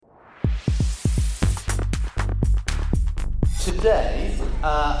Today,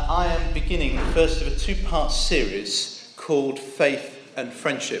 I am beginning the first of a two-part series called Faith and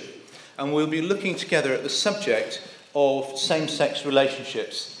Friendship. And we'll be looking together at the subject of same-sex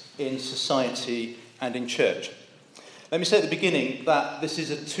relationships in society and in church. Let me say at the beginning that this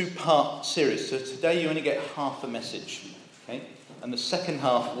is a two-part series, so today you only get half a message, okay? And the second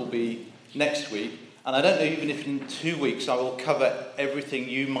half will be next week. And I don't know even if in 2 weeks I will cover everything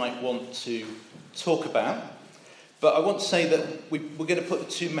you might want to talk about. But I want to say that we're going to put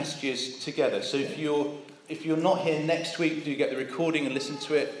the two messages together. So if you're not here next week, do get the recording and listen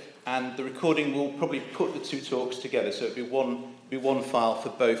to it. And the recording will probably put the two talks together. So it'll be one file for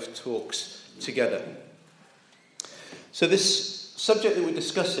both talks together. So this subject that we're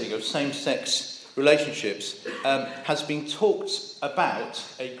discussing of same-sex relationships has been talked about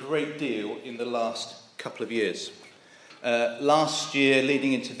a great deal in the last couple of years. Last year,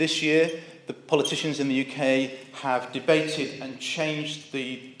 leading into this year, the politicians in the UK have debated and changed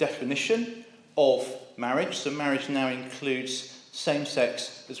the definition of marriage. So marriage now includes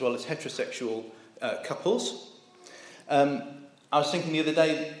same-sex as well as heterosexual couples. I was thinking the other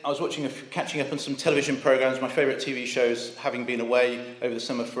day, I was catching up on some television programmes, my favourite TV shows, having been away over the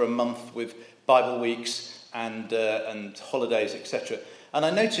summer for a month with Bible weeks and holidays, etc. And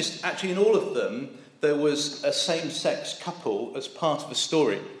I noticed actually in all of them there was a same-sex couple as part of the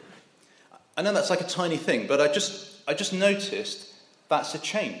story. I know that's like a tiny thing, but I just noticed that's a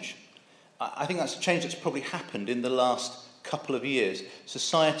change. I think that's a change that's probably happened in the last couple of years.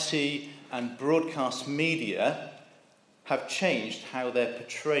 Society and broadcast media have changed how they're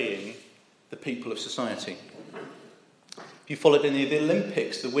portraying the people of society. If you followed any of the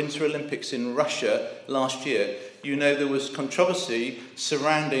Olympics, the Winter Olympics in Russia last year, you know there was controversy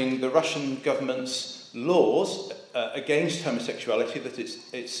surrounding the Russian government's laws against homosexuality, that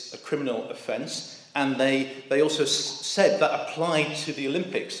it's a criminal offence, and they also said that applied to the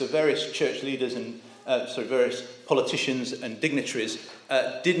Olympics. So various church leaders and various politicians and dignitaries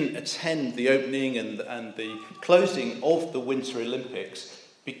didn't attend the opening and the closing of the Winter Olympics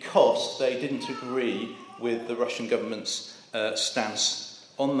because they didn't agree with the Russian government's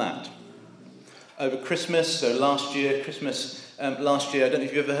stance on that. Over Christmas, so last year, I don't know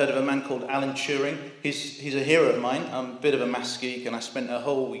if you've ever heard of a man called Alan Turing. He's a hero of mine. I'm a bit of a maths geek, and I spent a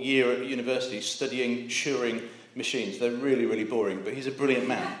whole year at university studying Turing machines. They're really, really boring, but he's a brilliant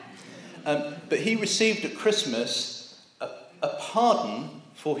man. But he received at Christmas a pardon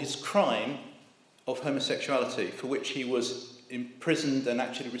for his crime of homosexuality, for which he was imprisoned and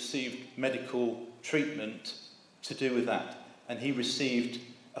actually received medical treatment to do with that. And he received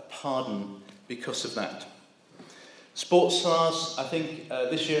a pardon because of that. Sports stars, I think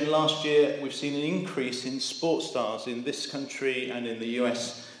this year and last year we've seen an increase in sports stars in this country and in the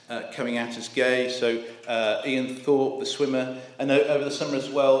US coming out as gay. So Ian Thorpe, the swimmer, and over the summer as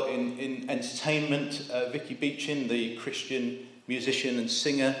well in entertainment, Vicky Beechin, the Christian musician and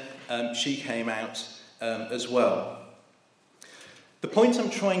singer, she came out as well. The point I'm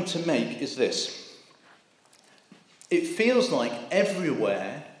trying to make is this. It feels like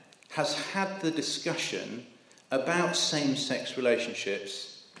everywhere has had the discussion about same-sex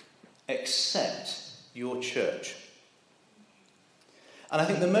relationships except your church. And I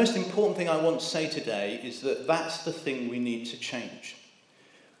think the most important thing I want to say today is that that's the thing we need to change.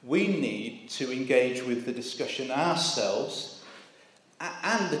 We need to engage with the discussion ourselves,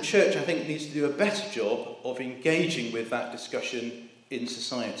 and the church, I think, needs to do a better job of engaging with that discussion in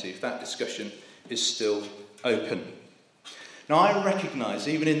society, if that discussion is still open. Now, I recognise,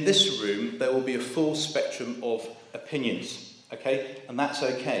 even in this room, there will be a full spectrum of opinions, okay? And that's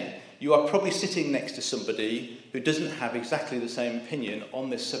okay. You are probably sitting next to somebody who doesn't have exactly the same opinion on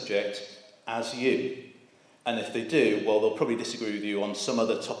this subject as you. And if they do, well, they'll probably disagree with you on some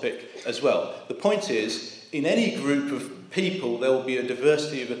other topic as well. The point is, in any group of people, there will be a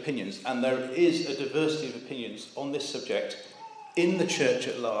diversity of opinions, and there is a diversity of opinions on this subject in the church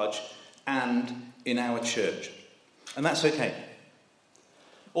at large and in our church. And that's okay.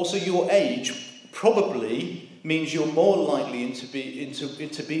 Also, your age probably means you're more likely to be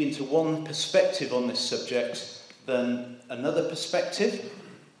into one perspective on this subject than another perspective.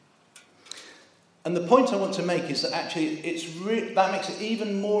 And the point I want to make is that actually that makes it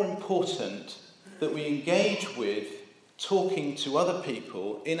even more important that we engage with talking to other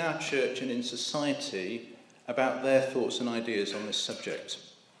people in our church and in society about their thoughts and ideas on this subject.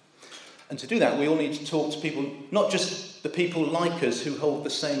 And to do that, we all need to talk to people, not just the people like us who hold the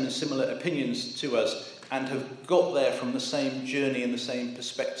same and similar opinions to us and have got there from the same journey and the same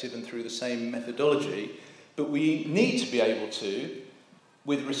perspective and through the same methodology, but we need to be able to,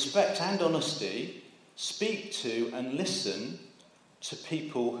 with respect and honesty, speak to and listen to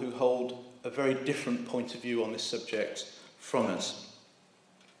people who hold a very different point of view on this subject from us.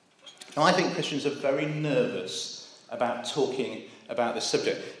 Now, I think Christians are very nervous about talking about this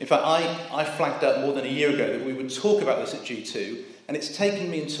subject. In fact, I flagged up more than a year ago that we would talk about this at G2, and it's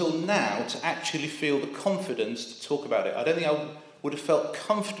taken me until now to actually feel the confidence to talk about it. I don't think I would have felt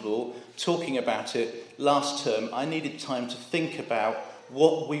comfortable talking about it last term. I needed time to think about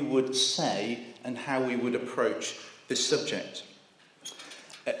what we would say and how we would approach this subject.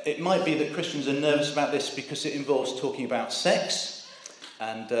 It might be that Christians are nervous about this because it involves talking about sex,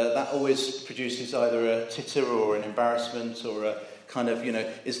 and that always produces either a titter or an embarrassment or a kind of,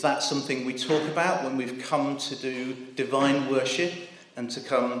 is that something we talk about when we've come to do divine worship and to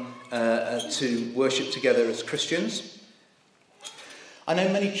come to worship together as Christians? I know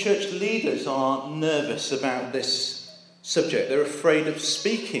many church leaders are nervous about this subject. They're afraid of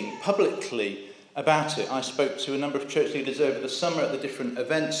speaking publicly about it. I spoke to a number of church leaders over the summer at the different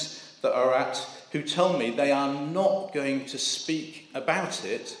events that are at who tell me they are not going to speak about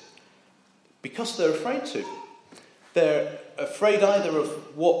it because they're afraid to. They're afraid either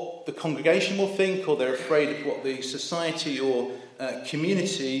of what the congregation will think, or they're afraid of what the society or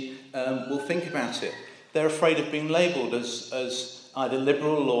community will think about it. They're afraid of being labelled as either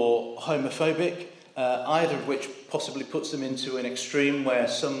liberal or homophobic, either of which possibly puts them into an extreme where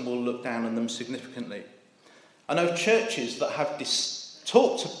some will look down on them significantly. I know churches that have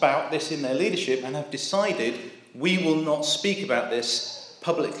talked about this in their leadership and have decided we will not speak about this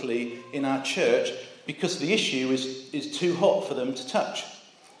publicly in our church because the issue is too hot for them to touch.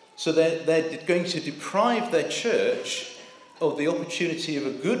 So they're going to deprive their church of the opportunity of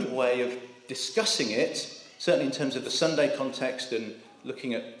a good way of discussing it, certainly in terms of the Sunday context and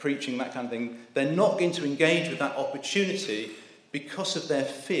looking at preaching, that kind of thing. They're not going to engage with that opportunity because of their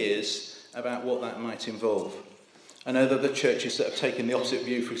fears about what that might involve. I know that the churches that have taken the opposite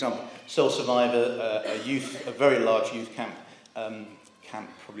view, for example, Soul Survivor, a very large youth camp,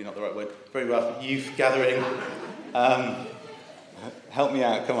 probably not the right word, very rough youth gathering, help me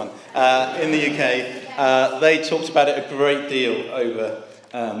out, come on, in the UK, they talked about it a great deal over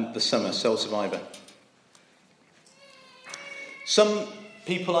the summer, Soul Survivor. Some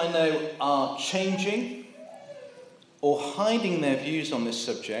people I know are changing or hiding their views on this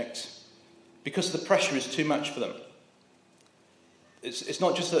subject because the pressure is too much for them. It's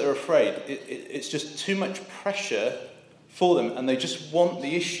not just that they're afraid, it's just too much pressure for them, and they just want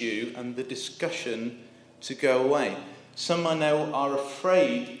the issue and the discussion to go away. Some I know are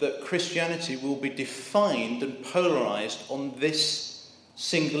afraid that Christianity will be defined and polarised on this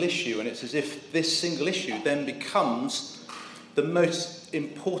single issue, and it's as if this single issue then becomes the most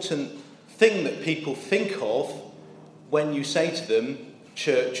important thing that people think of when you say to them,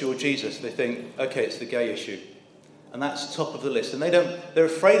 church or Jesus. They think, okay, it's the gay issue. And that's top of the list. And they're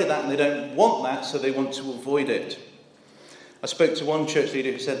afraid of that and they don't want that, so they want to avoid it. I spoke to one church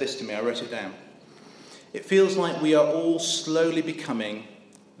leader who said this to me, I wrote it down. It feels like we are all slowly becoming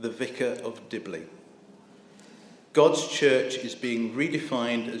the vicar of Dibley. God's church is being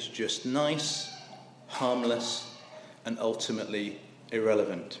redefined as just nice, harmless, and ultimately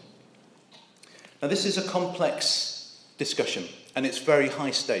irrelevant. Now, this is a complex discussion, and it's very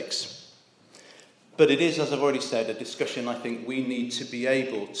high stakes. But it is, as I've already said, a discussion I think we need to be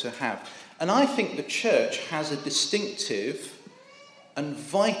able to have. And I think the church has a distinctive and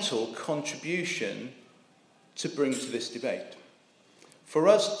vital contribution to bring to this debate. For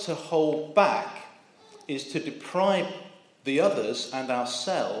us to hold back is to deprive the others and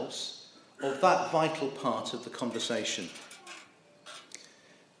ourselves of that vital part of the conversation.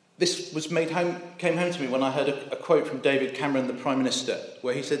 This came home to me when I heard a quote from David Cameron, the Prime Minister,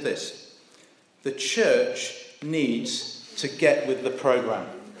 where he said this: "The church needs to get with the programme."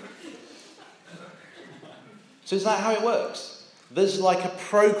 So is that how it works? There's like a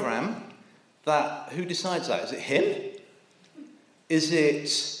programme that, who decides that? Is it him? Is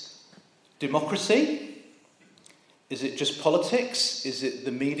it democracy? Is it just politics? Is it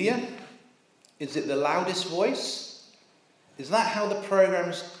the media? Is it the loudest voice? Is that how the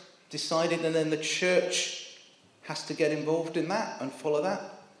programme's decided and then the church has to get involved in that and follow that?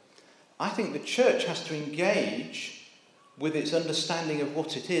 I think the church has to engage with its understanding of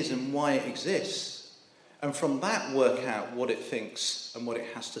what it is and why it exists, and from that work out what it thinks and what it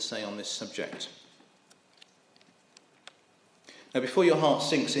has to say on this subject. Now, before your heart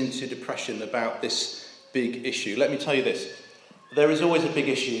sinks into depression about this big issue, let me tell you this. There is always a big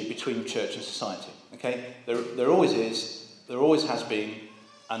issue between church and society, okay? There always is, there always has been,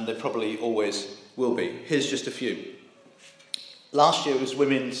 and there probably always will be. Here's just a few. Last year was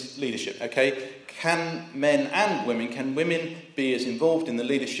women's leadership, okay? Can women be as involved in the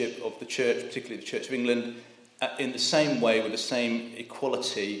leadership of the church, particularly the Church of England, in the same way, with the same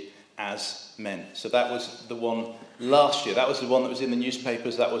equality as men? So that was the one last year. That was the one that was in the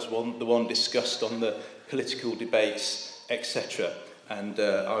newspapers. That was the one discussed on the political debates, etc. And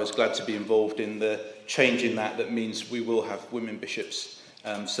I was glad to be involved in the change in that. That means we will have women bishops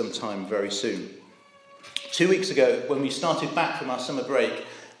sometime very soon. 2 weeks ago, when we started back from our summer break,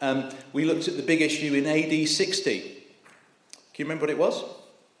 we looked at the big issue in AD 60. Can you remember what it was?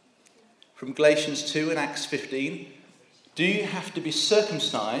 From Galatians 2 and Acts 15. Do you have to be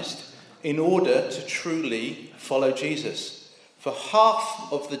circumcised in order to truly follow Jesus? For half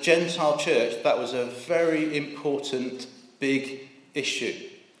of the Gentile church, that was a very important, big issue.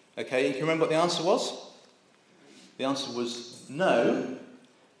 Okay, and can you remember what the answer was? The answer was no,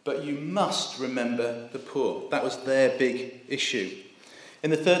 but you must remember the poor. That was their big issue.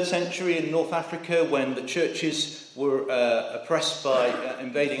 In the 3rd century in North Africa, when the churches were oppressed by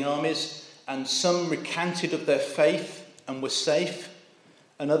invading armies, and some recanted of their faith and were safe,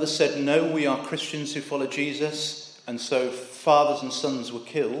 and others said, no, we are Christians who follow Jesus, and so fathers and sons were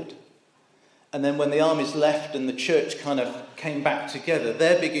killed. And then when the armies left and the church kind of came back together,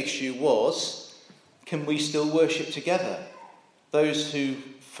 their big issue was, can we still worship together? Those who,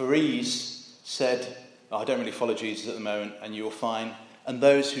 for ease, said, I don't really follow Jesus at the moment, and you're fine. And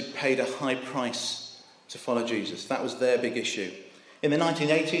those who'd paid a high price to follow Jesus. That was their big issue. In the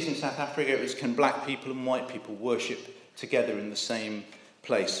 1980s in South Africa, it was, can black people and white people worship together in the same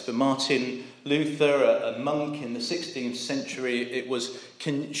place? For Martin Luther, a monk in the 16th century, it was,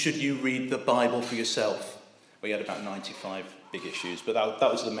 should you read the Bible for yourself? We had about 95 big issues, but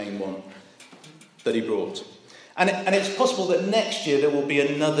that was the main one that he brought. And it's possible that next year there will be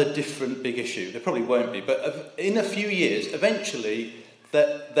another different big issue. There probably won't be, but in a few years, eventually,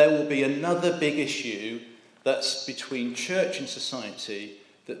 that there will be another big issue that's between church and society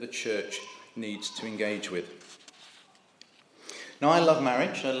that the church needs to engage with. Now, I love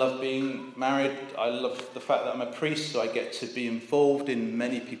marriage. I love being married. I love the fact that I'm a priest, so I get to be involved in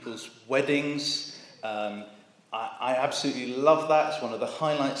many people's weddings. I absolutely love that. It's one of the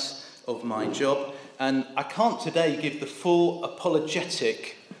highlights of my job. And I can't today give the full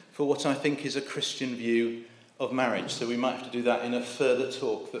apologetic for what I think is a Christian view of marriage. So we might have to do that in a further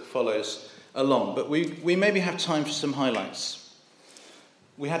talk that follows along. But we maybe have time for some highlights.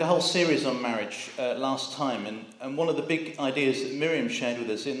 We had a whole series on marriage last time. And one of the big ideas that Miriam shared with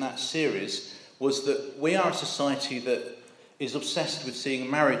us in that series was that we are a society that is obsessed with seeing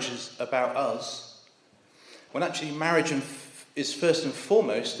marriage as about us, when actually marriage is first and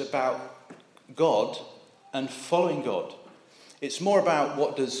foremost about God and following God. It's more about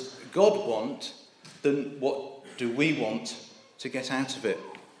what does God want than what do we want to get out of it.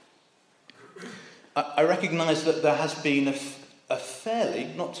 I recognise that there has been a fairly,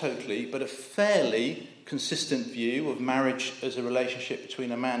 not totally, but a fairly consistent view of marriage as a relationship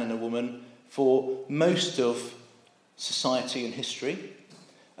between a man and a woman for most of society and history,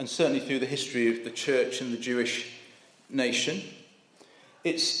 and certainly through the history of the church and the Jewish nation.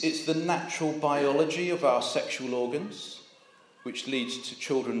 It's the natural biology of our sexual organs, which leads to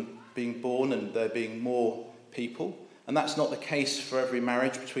children being born and there being more people. And that's not the case for every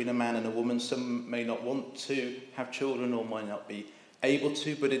marriage between a man and a woman. Some may not want to have children or might not be able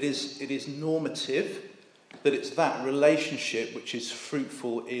to, but it is normative that it's that relationship which is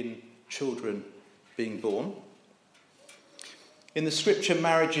fruitful in children being born. In the scripture,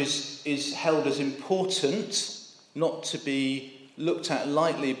 marriage is held as important, not to be looked at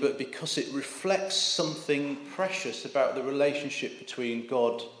lightly, but because it reflects something precious about the relationship between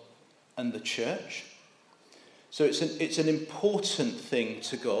God and the church. So it's an important thing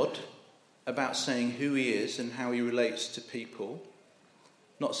to God about saying who he is and how he relates to people,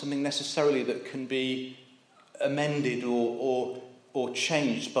 not something necessarily that can be amended or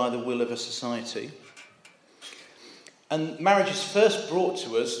changed by the will of a society. And marriage is first brought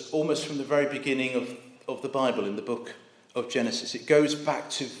to us almost from the very beginning of the Bible, in the book of Genesis. It goes back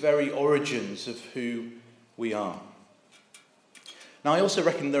to very origins of who we are. Now, I also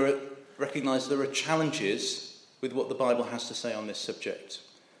recognise there are challenges with what the Bible has to say on this subject.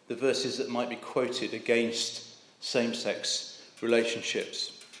 The verses that might be quoted against same-sex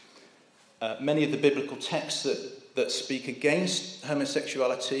relationships. Many of the biblical texts that speak against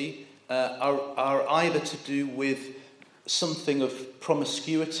homosexuality are either to do with something of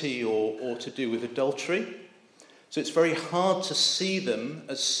promiscuity or to do with adultery. So it's very hard to see them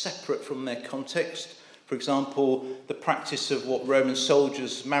as separate from their context. For example, the practice of what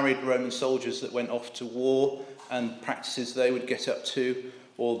married Roman soldiers that went off to war and practices they would get up to,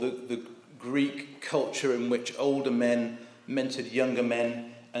 or the Greek culture in which older men mentored younger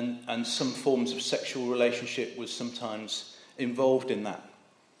men, and some forms of sexual relationship was sometimes involved in that.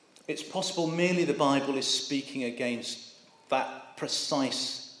 It's possible merely the Bible is speaking against that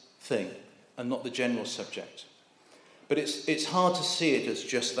precise thing and not the general subject. But it's hard to see it as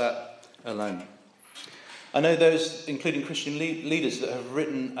just that alone. I know those, including Christian leaders, that have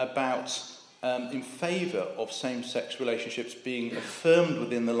written about in favour of same-sex relationships being affirmed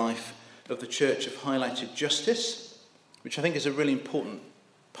within the life of the church, have highlighted justice, which I think is a really important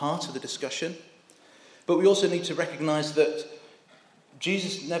part of the discussion. But we also need to recognise that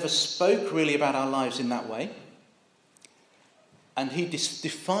Jesus never spoke really about our lives in that way. And he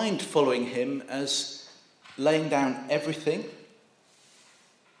defined following him as laying down everything,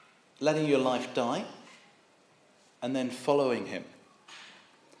 letting your life die, and then following him.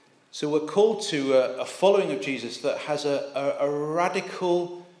 So we're called to a following of Jesus that has a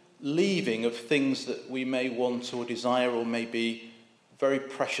radical leaving of things that we may want or desire or may be very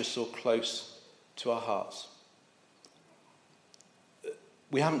precious or close to our hearts.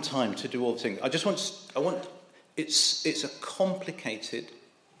 We haven't time to do all the things. It's a complicated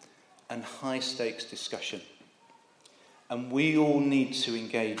and high stakes discussion. And we all need to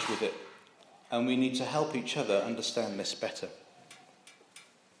engage with it. And we need to help each other understand this better.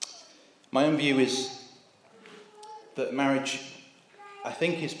 My own view is that marriage, I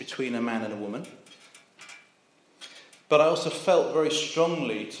think, is between a man and a woman. But I also felt very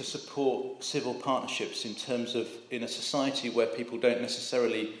strongly to support civil partnerships in terms of, in a society where people don't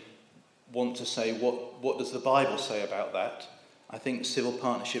necessarily want to say, what does the Bible say about that? I think civil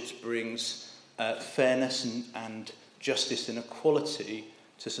partnerships brings fairness and justice and equality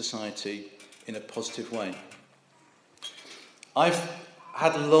to society in a positive way. I've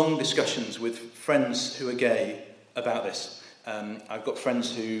had long discussions with friends who are gay about this. I've got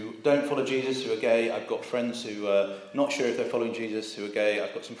friends who don't follow Jesus who are gay. I've got friends who are not sure if they're following Jesus who are gay.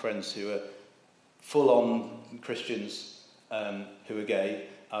 I've got some friends who are full-on Christians who are gay.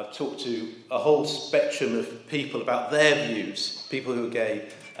 I've talked to a whole spectrum of people about their views, people who are gay,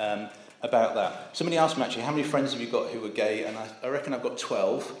 about that. Somebody asked me, actually, how many friends have you got who are gay? And I reckon I've got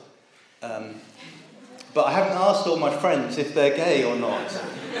 12. But I haven't asked all my friends if they're gay or not.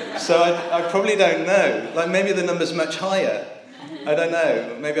 So I probably don't know. Like, maybe the number's much higher. I don't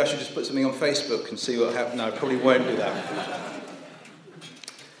know. Maybe I should just put something on Facebook and see what happens. No, I probably won't do that.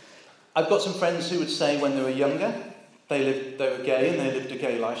 I've got some friends who would say when they were younger, they were gay and they lived a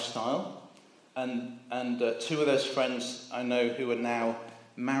gay lifestyle. And two of those friends I know who are now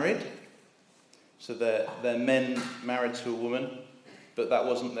married. So they're men married to a woman, but that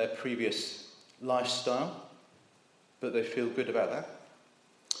wasn't their previous lifestyle, but they feel good about that.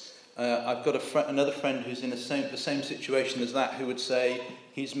 I've got another friend who's in the same situation as that, who would say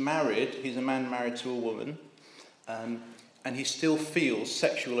he's a man married to a woman, and he still feels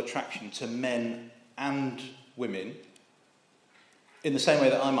sexual attraction to men and women, in the same way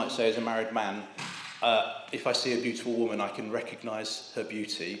that I might say as a married man, if I see a beautiful woman, I can recognise her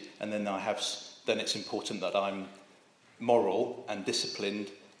beauty, and then it's important that I'm moral and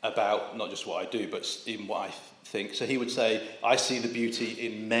disciplined about not just what I do, but even what I think. So he would say, I see the beauty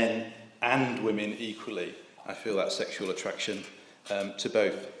in men and women equally. I feel that sexual attraction to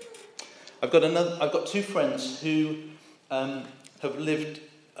both. I've got two friends who have lived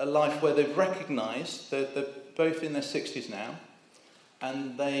a life where they've recognised that they're both in their 60s now,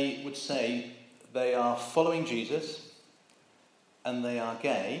 and they would say they are following Jesus and they are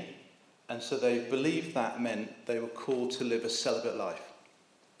gay, and so they believed that meant they were called to live a celibate life.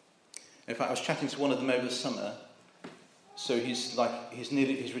 In fact, I was chatting to one of them over the summer. So he's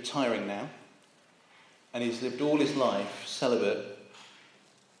retiring now, and he's lived all his life celibate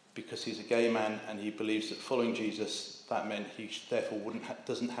because he's a gay man, and he believes that following Jesus, that meant he therefore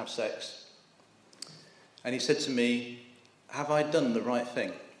doesn't have sex. And he said to me, "Have I done the right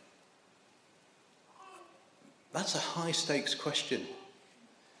thing?" That's a high stakes question.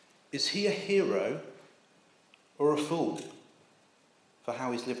 Is he a hero or a fool for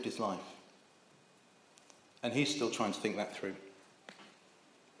how he's lived his life? And he's still trying to think that through.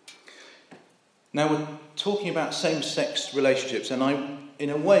 Now, we're talking about same-sex relationships, and I,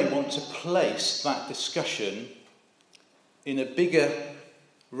 in a way, want to place that discussion in a bigger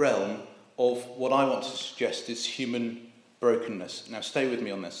realm of what I want to suggest is human brokenness. Now, stay with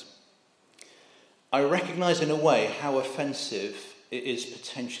me on this. I recognise, in a way, how offensive it is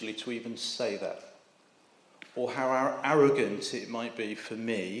potentially to even say that, or how arrogant it might be for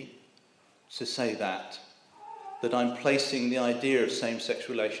me to say that I'm placing the idea of same-sex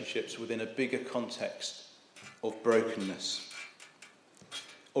relationships within a bigger context of brokenness.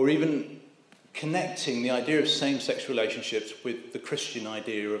 Or even connecting the idea of same-sex relationships with the Christian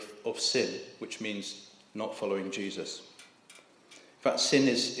idea of sin, which means not following Jesus. In fact, sin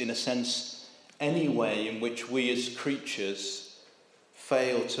is, in a sense, any way in which we as creatures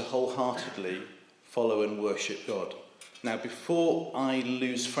fail to wholeheartedly follow and worship God. Now, before I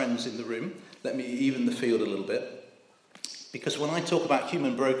lose friends in the room, let me even the field a little bit. Because when I talk about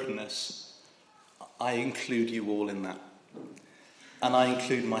human brokenness, I include you all in that. And I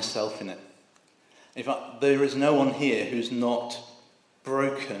include myself in it. In fact, there is no one here who's not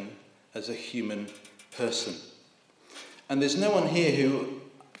broken as a human person. And there's no one here who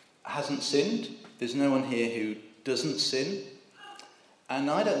hasn't sinned. There's no one here who doesn't sin. And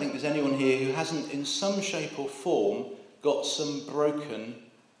I don't think there's anyone here who hasn't, in some shape or form, got some broken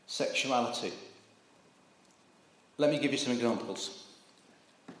sexuality. Let me give you some examples.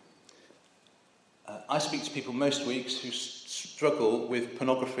 I speak to people most weeks who struggle with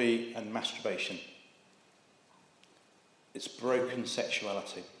pornography and masturbation. It's broken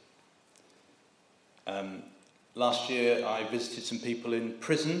sexuality. Last year I visited some people in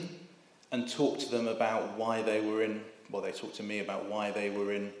prison and talked to them about why they were in, well, they talked to me about why they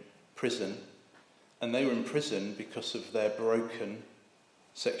were in prison. And they were in prison because of their broken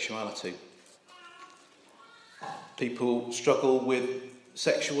sexuality. People struggle with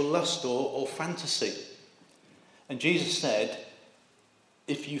sexual lust or fantasy. And Jesus said,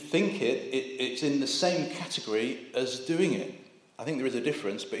 if you think it's in the same category as doing it. I think there is a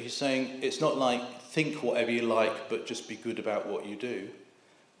difference, but he's saying it's not like think whatever you like, but just be good about what you do.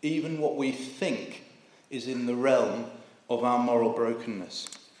 Even what we think is in the realm of our moral brokenness.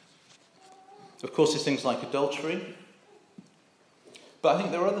 Of course, there's things like adultery. But I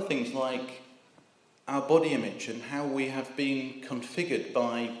think there are other things like our body image and how we have been configured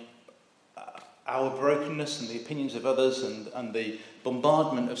by our brokenness and the opinions of others and the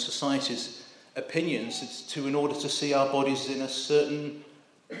bombardment of society's opinions in order to see our bodies in a certain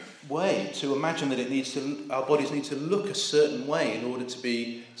way, to imagine that our bodies need to look a certain way in order to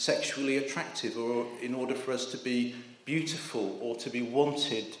be sexually attractive or in order for us to be beautiful or to be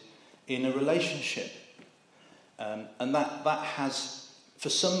wanted in a relationship. And that has, for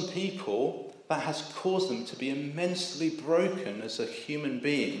some people, that has caused them to be immensely broken as a human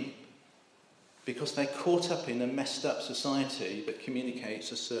being because they're caught up in a messed up society that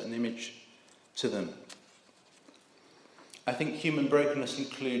communicates a certain image to them. I think human brokenness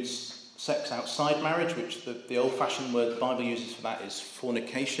includes sex outside marriage, which the old-fashioned word the Bible uses for that is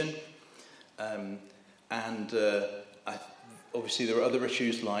fornication. Obviously there are other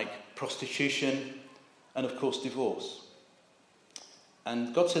issues like prostitution and, of course, divorce.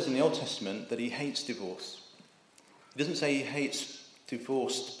 And God says in the Old Testament that he hates divorce. He doesn't say he hates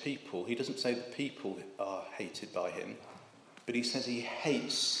divorced people. He doesn't say the people are hated by him. But he says he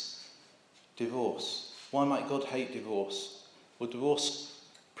hates divorce. Why might God hate divorce? Well, divorce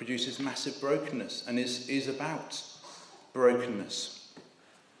produces massive brokenness and is about brokenness.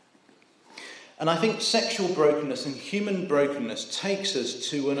 And I think sexual brokenness and human brokenness takes us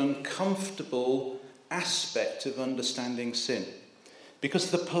to an uncomfortable aspect of understanding sin.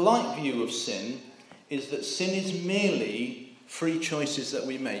 Because the polite view of sin is that sin is merely free choices that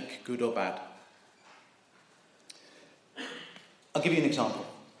we make, good or bad. I'll give you an example.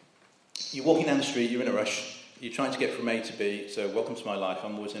 You're walking down the street, you're in a rush, you're trying to get from A to B, so welcome to my life,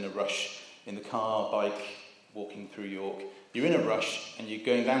 I'm always in a rush, in the car, bike, walking through York. You're in a rush and you're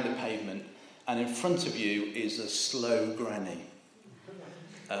going down the pavement and in front of you is a slow granny.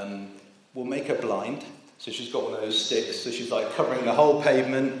 We'll make her blind. So she's got one of those sticks, so she's like covering the whole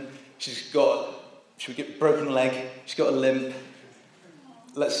pavement. She's got a broken leg, she's got a limp.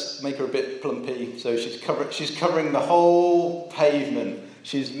 Let's make her a bit plumpy. So she's covering the whole pavement.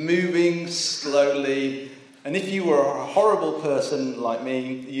 She's moving slowly. And if you were a horrible person like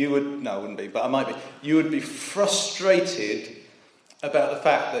me, I wouldn't be, but I might be. You would be frustrated about the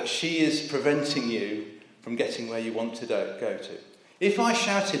fact that she is preventing you from getting where you want to go to. If I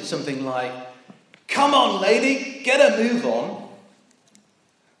shouted something like, "Come on, lady, get a move on,"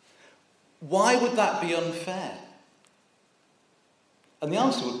 why would that be unfair? And the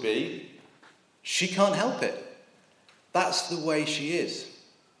answer would be, she can't help it. That's the way she is.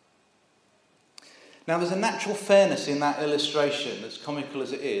 Now, there's a natural fairness in that illustration, as comical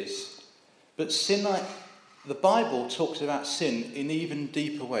as it is, but sin, the Bible talks about sin in even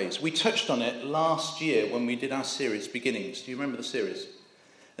deeper ways. We touched on it last year when we did our series, Beginnings. Do you remember the series?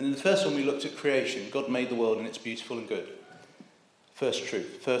 And in the first one, we looked at creation. God made the world and it's beautiful and good.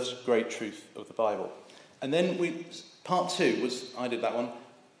 First great truth of the Bible. And then part two I did that one.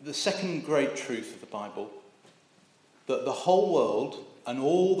 The second great truth of the Bible that the whole world and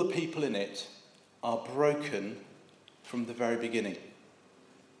all the people in it are broken from the very beginning.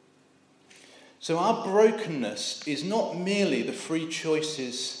 So our brokenness is not merely the free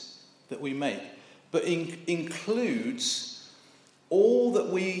choices that we make, but includes all that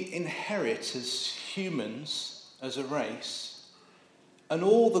we inherit as humans, as a race, and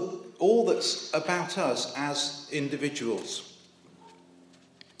all that's about us as individuals.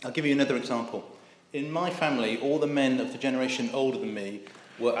 I'll give you another example. In my family, all the men of the generation older than me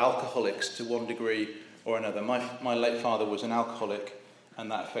were alcoholics to one degree or another. My late father was an alcoholic, and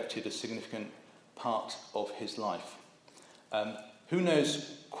that affected a significant part of his life. Who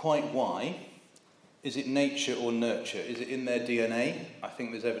knows quite why? Is it nature or nurture? Is it in their DNA? I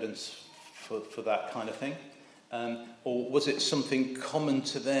think there's evidence for that kind of thing. Or was it something common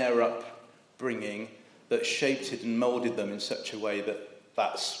to their upbringing that shaped it and moulded them in such a way that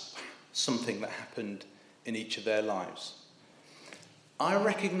that's something that happened in each of their lives? I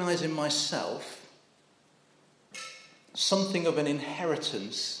recognise in myself something of an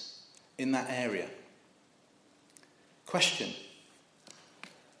inheritance in that area. Question: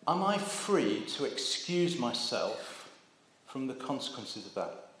 am I free to excuse myself from the consequences of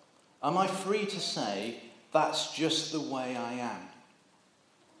that? Am I free to say, that's just the way I am?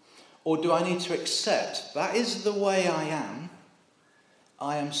 Or do I need to accept, that is the way I am,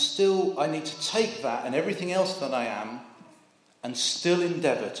 I need to take that and everything else that I am and still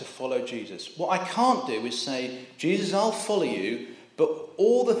endeavour to follow Jesus? What I can't do is say, Jesus, I'll follow you, but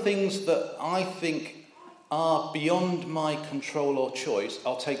all the things that I think are beyond my control or choice,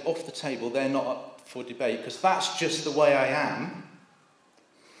 I'll take off the table. They're not up for debate because that's just the way I am.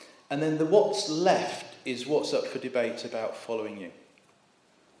 And then what's left is what's up for debate about following you.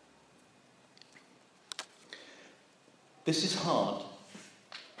 This is hard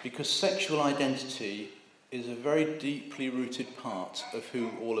because sexual identity is a very deeply rooted part of who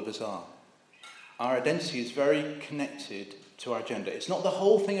all of us are. Our identity is very connected to our gender. It's not the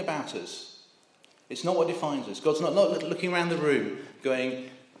whole thing about us. It's not what defines us. God's not looking around the room going,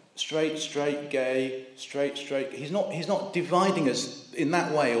 straight, gay, straight. He's not dividing us in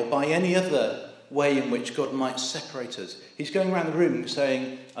that way or by any other way in which God might separate us. He's going around the room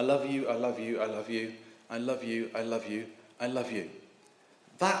saying, I love you, I love you, I love you, I love you, I love you, I love you.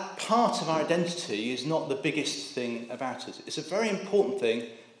 That part of our identity is not the biggest thing about us. It's a very important thing,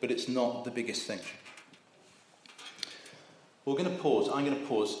 but it's not the biggest thing. I'm going to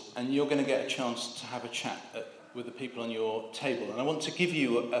pause, and you're going to get a chance to have a chat with the people on your table. And I want to give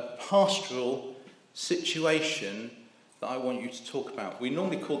you a pastoral situation that I want you to talk about. We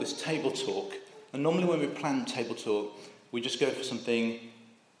normally call this table talk, and normally when we plan table talk, we just go for something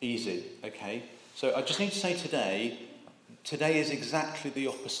easy, okay? So I just need to say today is exactly the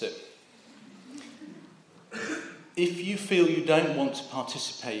opposite. If you feel you don't want to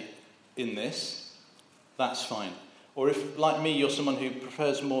participate in this, that's fine. Or if, like me, you're someone who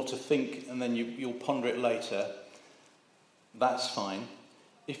prefers more to think and then you'll ponder it later, that's fine.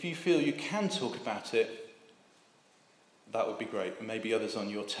 If you feel you can talk about it, that would be great. And maybe others on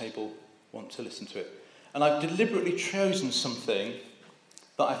your table want to listen to it. And I've deliberately chosen something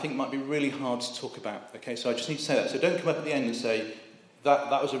that I think might be really hard to talk about. Okay, so I just need to say that. So don't come up at the end and say, that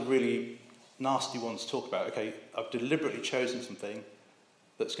was a really nasty one to talk about. Okay, I've deliberately chosen something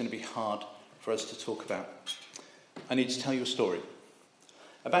that's going to be hard for us to talk about. I need to tell you a story.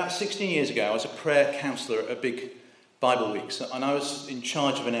 About 16 years ago, I was a prayer counsellor at a big Bible week, and I was in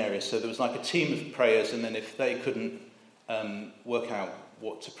charge of an area. So there was like a team of prayers, and then if they couldn't work out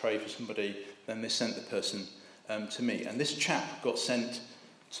what to pray for somebody, then they sent the person to me. And this chap got sent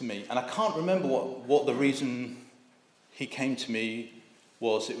to me, and I can't remember what the reason he came to me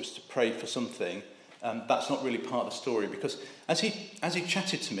was. It was to pray for something. That's not really part of the story, because as he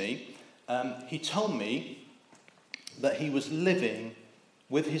chatted to me, he told me that he was living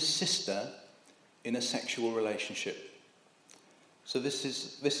with his sister in a sexual relationship. So this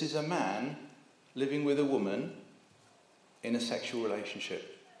is a man living with a woman in a sexual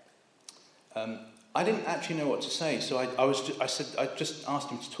relationship. I didn't actually know what to say, so I just asked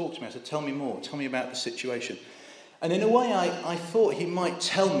him to talk to me. I said, tell me more, tell me about the situation. And in a way, I thought he might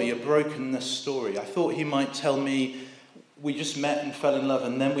tell me a brokenness story. I thought he might tell me, we just met and fell in love,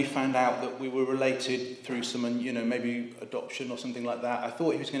 and then we found out that we were related through someone, maybe adoption or something like that. I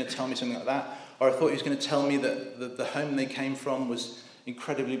thought he was going to tell me something like that, or I thought he was going to tell me that the home they came from was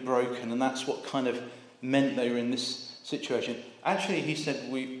incredibly broken, and that's what kind of meant they were in this situation. Actually, he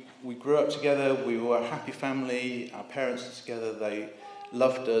said, we grew up together, we were a happy family, our parents were together, they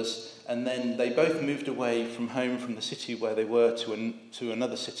loved us, and then they both moved away from home, from the city where they were, to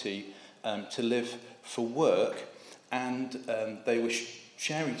another city to live for work. and they were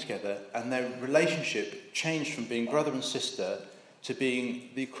sharing together, and their relationship changed from being brother and sister to being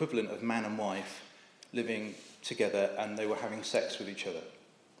the equivalent of man and wife living together, and they were having sex with each other.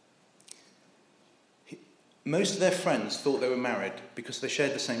 Most of their friends thought they were married because they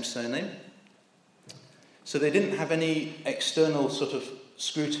shared the same surname. So they didn't have any external sort of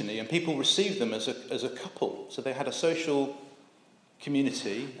scrutiny, and people received them as a couple. So they had a social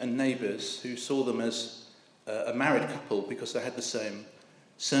community and neighbours who saw them as a married couple because they had the same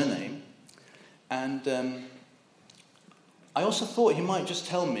surname. And I also thought he might just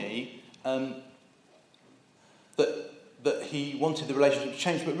tell me that he wanted the relationship to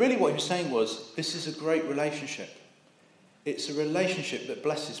change, but really what he was saying was, this is a great relationship. It's a relationship that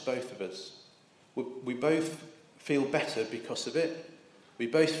blesses both of us. We both feel better because of it. We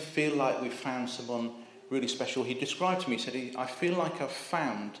both feel like we've found someone really special. He described to me, he said, I feel like I've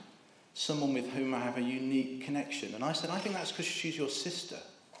found someone with whom I have a unique connection. And I said, I think that's because she's your sister.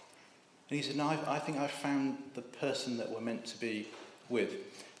 And he said, no, I think I've found the person that we're meant to be with.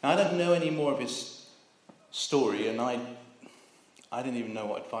 Now, I don't know any more of his story, and I didn't even know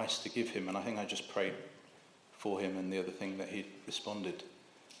what advice to give him, and I think I just prayed for him and the other thing that he responded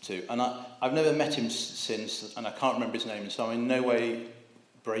to. And I've never met him since, and I can't remember his name, and so I'm in no way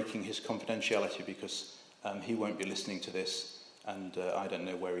breaking his confidentiality because he won't be listening to this, and I don't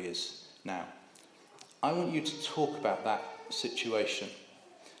know where he is now. I want you to talk about that situation,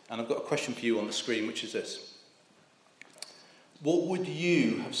 and I've got a question for you on the screen, which is this. What would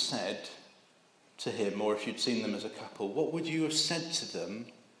you have said to him, or if you'd seen them as a couple, what would you have said to them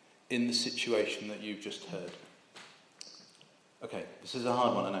in the situation that you've just heard? Okay, this is a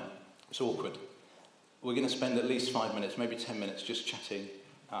hard one, I know. It's awkward. We're going to spend at least 5 minutes, maybe 10 minutes, just chatting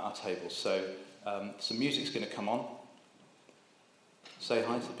at our table. So some music's going to come on. Say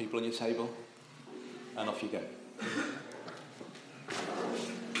hi to the people on your table, and off you go.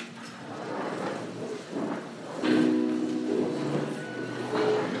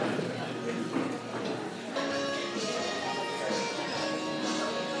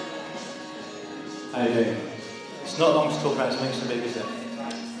 How are you doing? It's not long to talk about something so big, is it?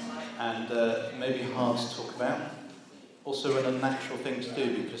 And maybe hard to talk about. Also an unnatural thing to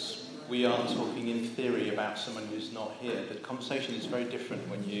do because we are talking in theory about someone who's not here. The conversation is very different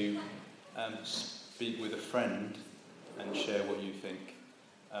when you speak with a friend and share what you think.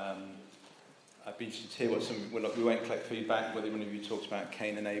 I'd be interested to hear we won't collect feedback, whether one of you talks about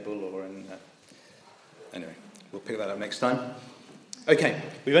Cain and Abel or... anyway, we'll pick that up next time. Okay,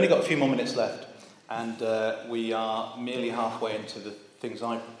 we've only got a few more minutes left. And we are merely halfway into the things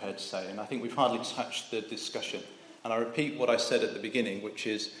I'm prepared to say. And I think we've hardly touched the discussion. And I repeat what I said at the beginning, which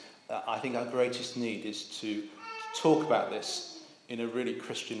is I think our greatest need is to talk about this in a really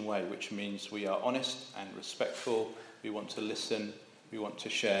Christian way, which means we are honest and respectful. We want to listen, we want to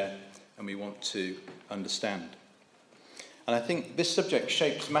share, and we want to understand. And I think this subject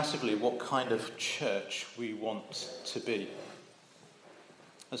shapes massively what kind of church we want to be.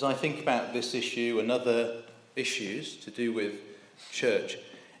 As I think about this issue and other issues to do with church,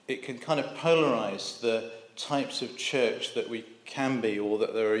 it can kind of polarise the types of church that we can be or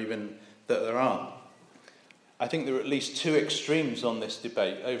that there are. I think there are at least two extremes on this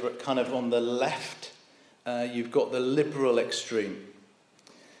debate. Over at kind of on the left, you've got the liberal extreme.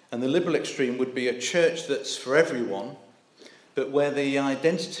 And the liberal extreme would be a church that's for everyone, but where the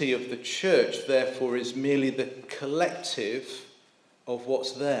identity of the church, therefore, is merely the collective of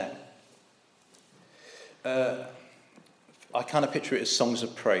what's there. I kind of picture it as songs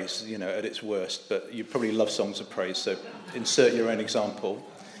of praise, at its worst, but you probably love songs of praise, so insert your own example.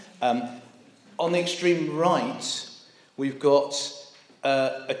 On the extreme right, we've got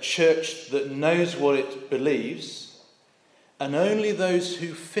a church that knows what it believes, and only those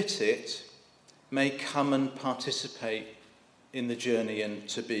who fit it may come and participate in the journey and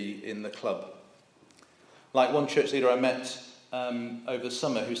to be in the club. Like one church leader I met over the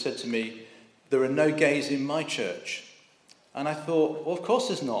summer who said to me, there are no gays in my church. And I thought, well, of course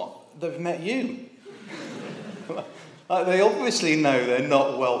there's not. They've met you. Like, they obviously know they're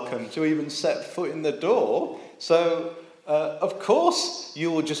not welcome to even set foot in the door. So, of course,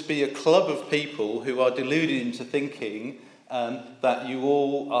 you will just be a club of people who are deluded into thinking that you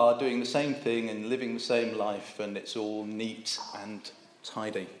all are doing the same thing and living the same life and it's all neat and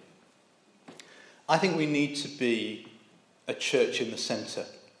tidy. I think we need to be a church in the centre.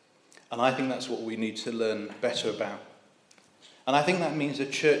 And I think that's what we need to learn better about. And I think that means a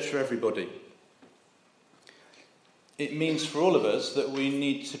church for everybody. It means for all of us that we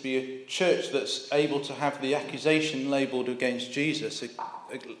need to be a church that's able to have the accusation labelled against Jesus,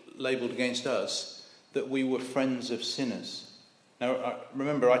 labelled against us, that we were friends of sinners. Now,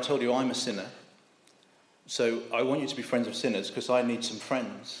 remember, I told you I'm a sinner. So I want you to be friends of sinners because I need some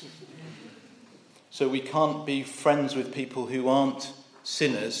friends. So we can't be friends with people who aren't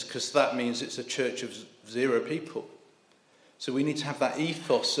sinners because that means it's a church of 0 people. So we need to have that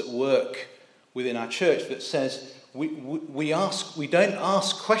ethos at work within our church that says we don't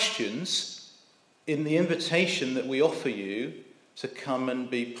ask questions in the invitation that we offer you to come and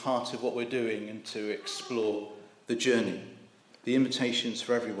be part of what we're doing and to explore the journey. The invitation's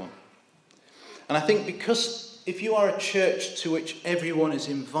for everyone. And I think because if you are a church to which everyone is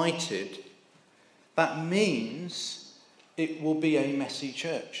invited, that means it will be a messy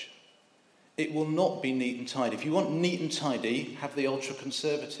church. It will not be neat and tidy. If you want neat and tidy, have the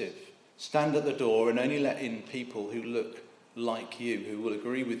ultra-conservative. Stand at the door and only let in people who look like you, who will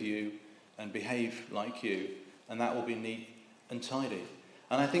agree with you and behave like you, and that will be neat and tidy.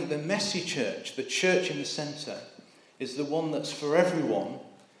 And I think the messy church, the church in the centre, is the one that's for everyone,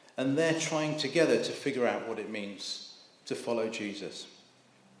 and they're trying together to figure out what it means to follow Jesus.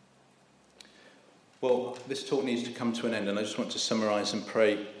 Well, this talk needs to come to an end, and I just want to summarise and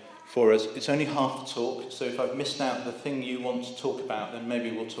pray for us. It's only half the talk, so if I've missed out the thing you want to talk about, then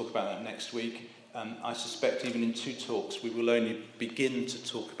maybe we'll talk about that next week. I suspect even in 2 talks, we will only begin to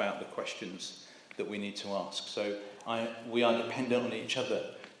talk about the questions that we need to ask. So we are dependent on each other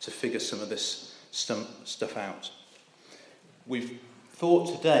to figure some of this stuff out. We've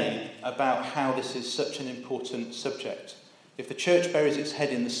thought today about how this is such an important subject. If the church buries its head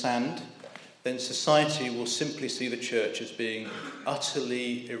in the sand, then society will simply see the church as being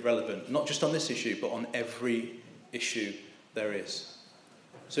utterly irrelevant, not just on this issue, but on every issue there is.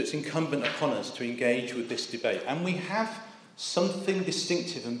 So it's incumbent upon us to engage with this debate. And we have something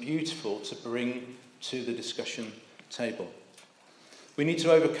distinctive and beautiful to bring to the discussion table. We need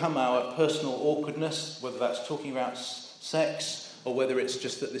to overcome our personal awkwardness, whether that's talking about sex, or whether it's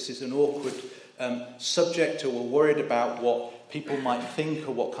just that this is an awkward subject, or we're worried about what people might think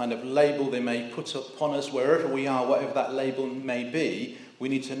or what kind of label they may put upon us. Wherever we are, whatever that label may be, we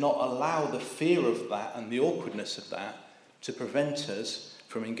need to not allow the fear of that and the awkwardness of that to prevent us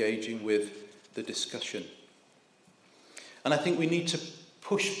from engaging with the discussion. And I think we need to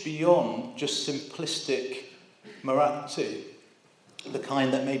push beyond just simplistic morality, the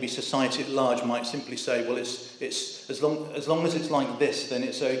kind that maybe society at large might simply say, well, it's as long as it's like this, then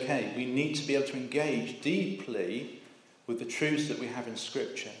it's okay. We need to be able to engage deeply with the truths that we have in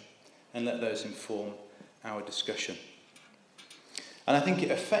Scripture and let those inform our discussion. And I think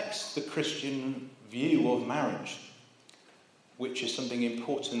it affects the Christian view of marriage, which is something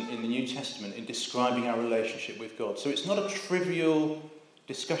important in the New Testament in describing our relationship with God. So it's not a trivial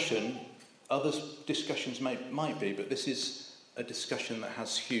discussion. Other discussions might be, but this is a discussion that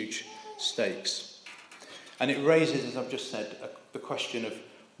has huge stakes. And it raises, as I've just said, the question of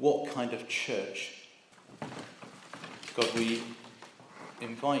what kind of church. God, we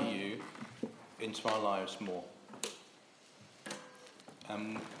invite you into our lives more.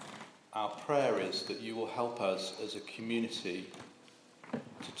 And our prayer is that you will help us as a community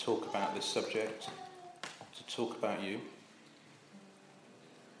to talk about this subject, to talk about you,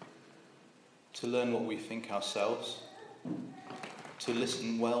 to learn what we think ourselves, to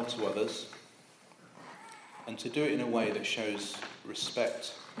listen well to others, and to do it in a way that shows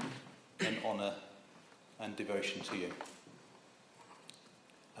respect and honour and devotion to you.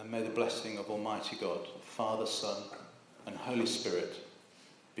 And may the blessing of Almighty God, Father, Son, and Holy Spirit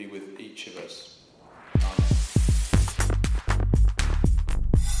be with each of us. Amen.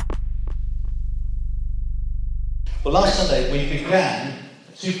 Well, last Sunday we began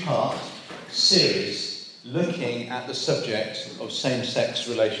a 2-part series looking at the subject of same-sex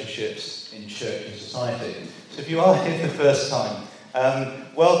relationships in church and society. So if you are here for the first time,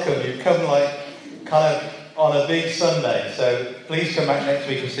 welcome. You've come kind of on a big Sunday, so please come back next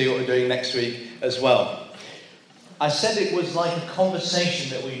week and see what we're doing next week as well. I said it was like a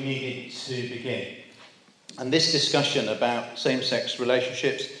conversation that we needed to begin. And this discussion about same-sex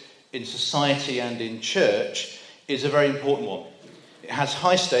relationships in society and in church is a very important one. It has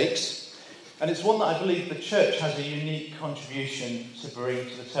high stakes, and it's one that I believe the church has a unique contribution to bring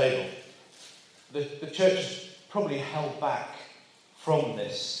to the table. The church has probably held back from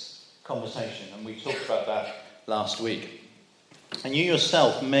this conversation, and we talked about that last week. And you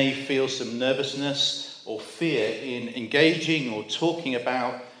yourself may feel some nervousness or fear in engaging or talking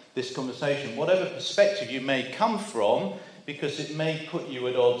about this conversation, whatever perspective you may come from, because it may put you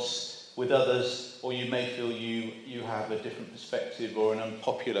at odds with others, or you may feel you have a different perspective or an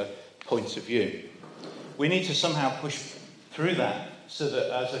unpopular point of view. We need to somehow push through that so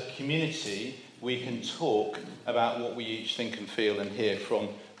that as a community we can talk about what we each think and feel and hear from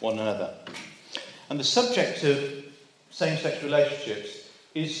one another. And the subject of same-sex relationships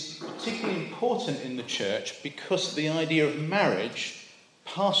is particularly important in the church because the idea of marriage,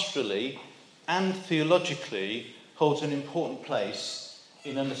 pastorally and theologically, holds an important place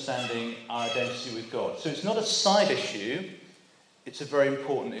in understanding our identity with God. So it's not a side issue, it's a very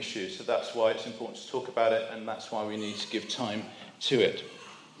important issue. So that's why it's important to talk about it, and that's why we need to give time to it.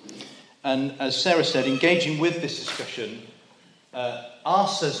 And as Sarah said, engaging with this discussion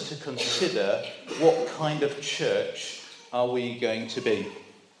asks us to consider what kind of church are we going to be.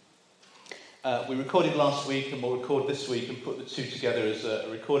 We recorded last week and we'll record this week and put the two together as a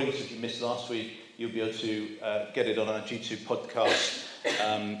recording. So if you missed last week, you'll be able to get it on our G2 podcast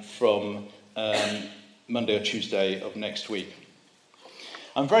from Monday or Tuesday of next week.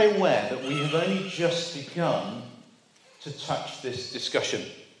 I'm very aware that we have only just begun to touch this discussion.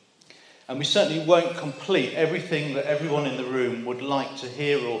 And we certainly won't complete everything that everyone in the room would like to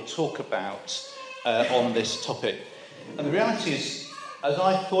hear or talk about on this topic. And the reality is, as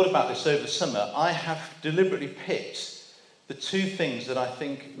I thought about this over the summer, I have deliberately picked the two things that I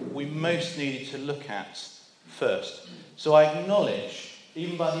think we most needed to look at first. So I acknowledge,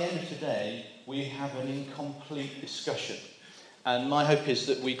 even by the end of today, we have an incomplete discussion. And my hope is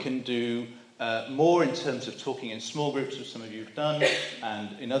that we can do more in terms of talking in small groups, as some of you have done,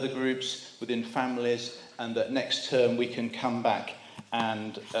 and in other groups within families, and that next term we can come back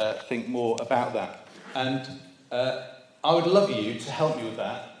and think more about that. And I would love you to help me with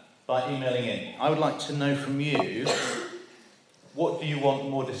that by emailing in. I would like to know from you, what do you want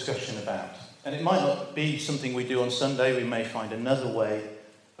more discussion about? And it might not be something we do on Sunday. We may find another way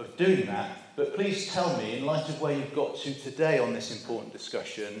of doing that. But please tell me, in light of where you've got to today on this important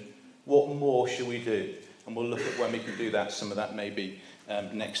discussion, what more should we do? And we'll look at when we can do that. Some of that may be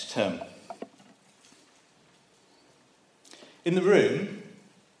next term. In the room,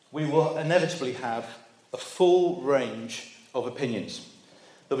 we will inevitably have a full range of opinions.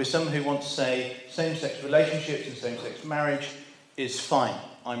 There'll be some who want to say same-sex relationships and same-sex marriage is fine.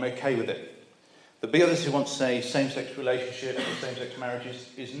 I'm okay with it. There'll be others who want to say same-sex relationships and same-sex marriages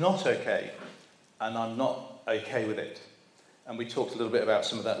is not okay, and I'm not okay with it. And we talked a little bit about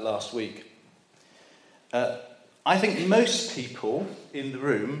some of that last week. I think most people in the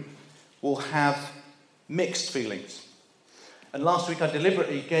room will have mixed feelings. And last week I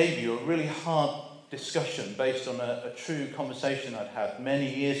deliberately gave you a really hard discussion based on a true conversation I'd had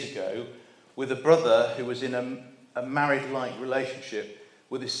many years ago with a brother who was in a married-like relationship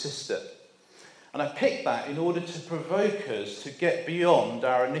with his sister. And I picked that in order to provoke us to get beyond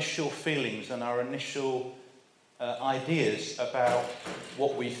our initial feelings and our initial ideas about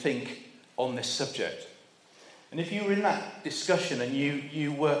what we think on this subject. And if you were in that discussion and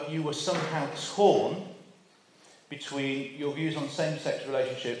you were somehow torn between your views on same-sex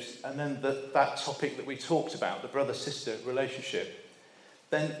relationships and then that topic that we talked about, the brother-sister relationship,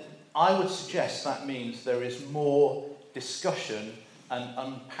 then I would suggest that means there is more discussion and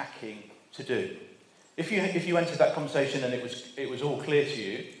unpacking to do. If you entered that conversation and it was all clear to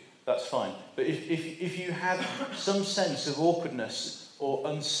you, that's fine. But if you had some sense of awkwardness or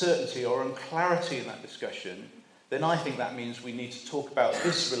uncertainty or unclarity in that discussion, then I think that means we need to talk about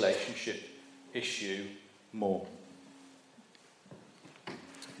this relationship issue more.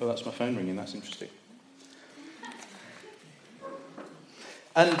 Oh, that's my phone ringing. That's interesting.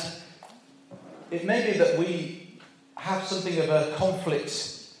 And it may be that we have something of a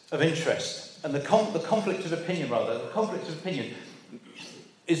conflict of interest. And the conflict of opinion,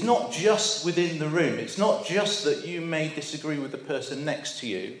 is not just within the room. It's not just that you may disagree with the person next to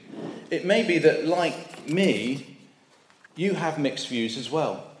you. It may be that, like me, you have mixed views as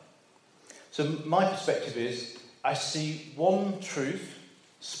well. So my perspective is, I see one truth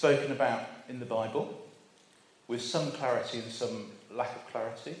spoken about in the Bible, with some clarity and some lack of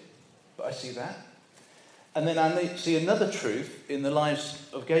clarity, but I see that. And then I see another truth in the lives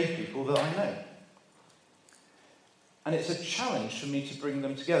of gay people that I know. And it's a challenge for me to bring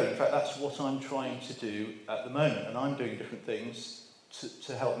them together. In fact, that's what I'm trying to do at the moment. And I'm doing different things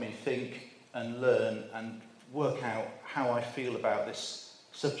to help me think and learn and work out how I feel about this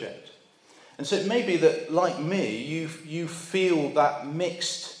subject. And so it may be that, like me, you feel that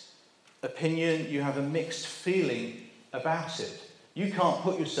mixed opinion, you have a mixed feeling about it. You can't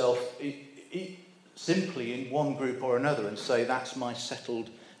put yourself simply in one group or another and say, that's my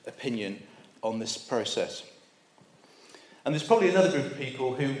settled opinion on this process. And there's probably another group of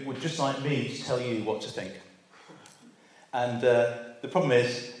people who would just like me to tell you what to think. And the problem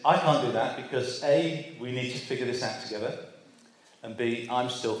is, I can't do that because A, we need to figure this out together, And B, I'm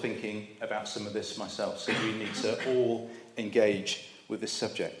still thinking about some of this myself, so we need to all engage with this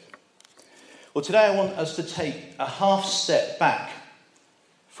subject. Well, today I want us to take a half step back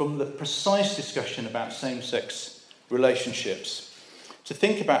from the precise discussion about same-sex relationships to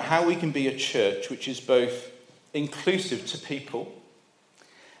think about how we can be a church which is both inclusive to people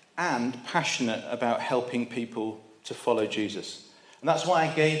and passionate about helping people to follow Jesus. And that's why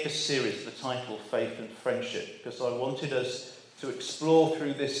I gave this series the title Faith and Friendship, because I wanted us to explore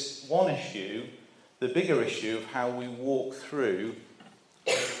through this one issue, the bigger issue of how we walk through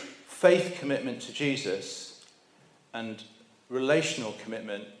faith commitment to Jesus and relational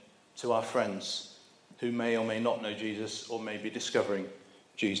commitment to our friends who may or may not know Jesus or may be discovering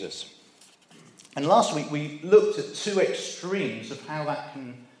Jesus. And last week we looked at two extremes of how that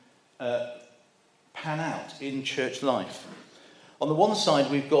can pan out in church life. On the one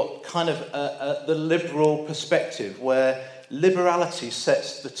side, we've got kind of the liberal perspective where liberality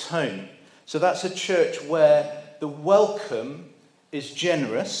sets the tone. So that's a church where the welcome is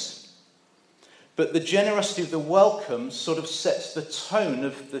generous, but the generosity of the welcome sort of sets the tone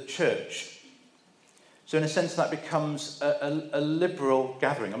of the church. So in a sense, that becomes a liberal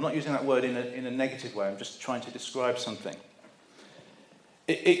gathering. I'm not using that word in a negative way. I'm just trying to describe something.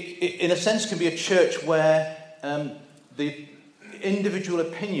 It in a sense, can be a church where the individual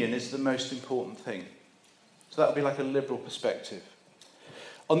opinion is the most important thing. So that would be like a liberal perspective.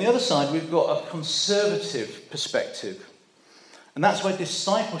 On the other side, we've got a conservative perspective. And that's where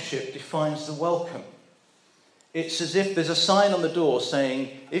discipleship defines the welcome. It's as if there's a sign on the door saying,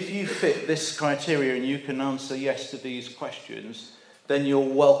 if you fit this criteria and you can answer yes to these questions, then you're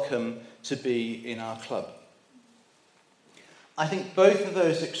welcome to be in our club. I think both of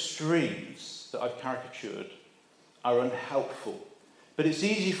those extremes that I've caricatured are unhelpful. But it's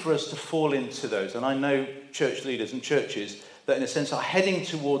easy for us to fall into those. And I know church leaders and churches that in a sense are heading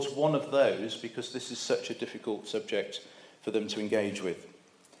towards one of those because this is such a difficult subject for them to engage with.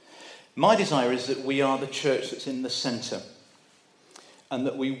 My desire is that we are the church that's in the centre and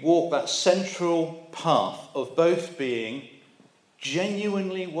that we walk that central path of both being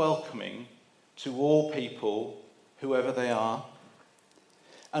genuinely welcoming to all people, whoever they are,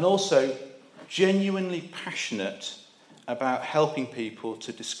 and also genuinely passionate about helping people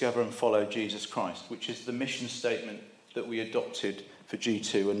to discover and follow Jesus Christ, which is the mission statement that we adopted for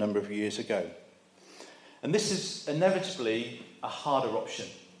G2 a number of years ago. And this is inevitably a harder option.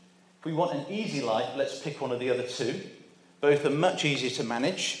 If we want an easy life, let's pick one of the other two. Both are much easier to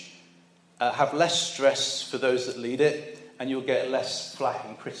manage, have less stress for those that lead it, and you'll get less flack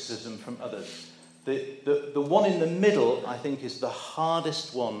and criticism from others. The one in the middle, I think, is the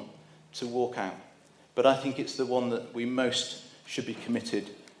hardest one to walk out. But I think it's the one that we most should be committed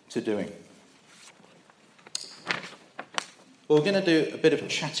to doing. Well, we're going to do a bit of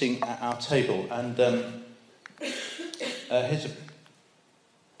chatting at our table. And here's a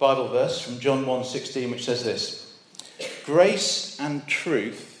Bible verse from John 1:16, which says this: Grace and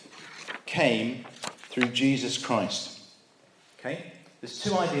truth came through Jesus Christ. Okay? There's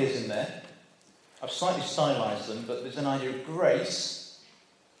two ideas in there. I've slightly stylized them, but there's an idea of grace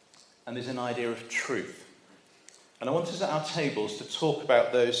and there's an idea of truth. And I want us at our tables to talk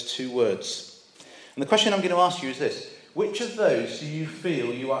about those two words. And the question I'm going to ask you is this: which of those do you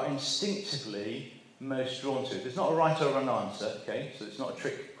feel you are instinctively most drawn to? There's not a right or wrong answer, okay? So it's not a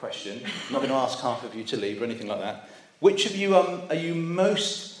trick question. I'm not going to ask half of you to leave or anything like that. Which of you are you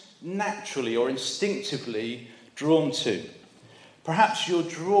most naturally or instinctively drawn to? Perhaps you're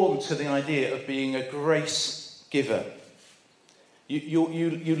drawn to the idea of being a grace giver.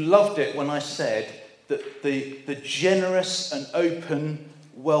 You loved it when I said that the generous and open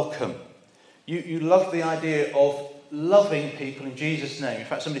welcome. You love the idea of loving people in Jesus' name. In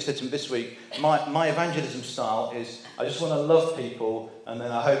fact, somebody said to me this week, my evangelism style is I just want to love people and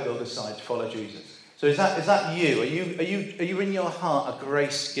then I hope they'll decide to follow Jesus. So is that you? Are you in your heart a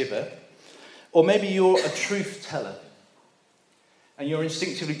grace giver? Or maybe you're a truth teller and you're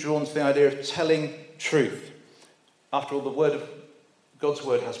instinctively drawn to the idea of telling truth. After all, God's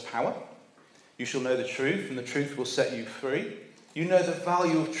word has power. You shall know the truth, and the truth will set you free. You know the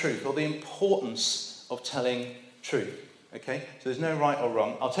value of truth, or the importance of telling truth. Okay? So there's no right or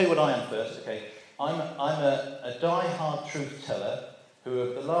wrong. I'll tell you what I am first. Okay? I'm a die-hard truth teller who,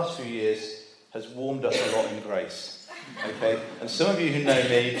 over the last few years, has warmed up a lot in grace. Okay? And some of you who know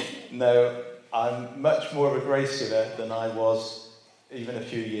me know I'm much more of a grace giver than I was even a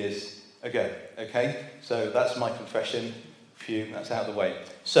few years ago. Okay? So that's my confession. That's out of the way.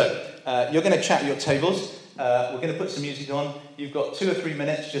 So, you're going to chat at your tables. we're going to put some music on. You've got 2 or 3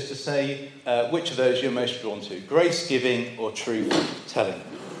 minutes just to say which of those you're most drawn to. Grace giving or truth telling.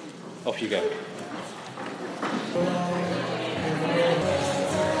 Off you go.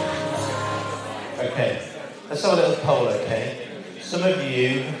 Okay, let's have a little poll, okay? Some of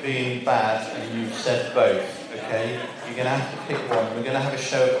you have been bad and you've said both, okay? You're going to have to pick one. We're going to have a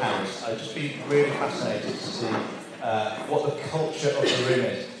show of hands. I'd just be really fascinated to see what the culture of the room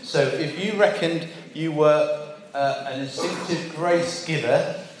is. So if you reckoned you were an instinctive grace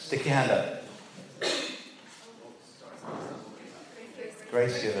giver, stick your hand up.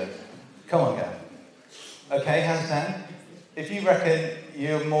 Grace giver. Come on, go. Okay, hands down. If you reckon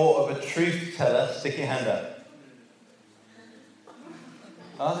you're more of a truth teller, stick your hand up.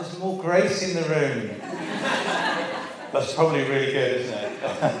 Oh, there's more grace in the room. That's probably really good, isn't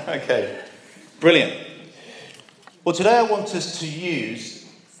it? Okay, brilliant. Well, today I want us to use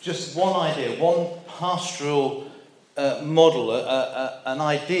just one idea, one pastoral model, an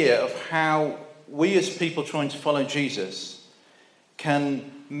idea of how we as people trying to follow Jesus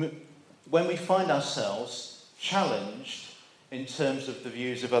can, when we find ourselves challenged in terms of the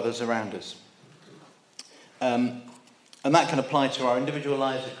views of others around us. And that can apply to our individual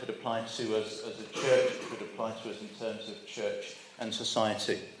lives, it could apply to us as a church, it could apply to us in terms of church and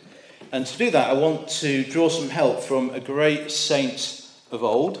society. And to do that, I want to draw some help from a great saint of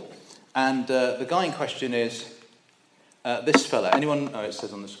old. And the guy in question is this fella. Anyone? Oh, it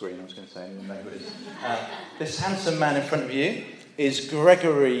says on the screen, I was going to say, anyone know who it is. This handsome man in front of you is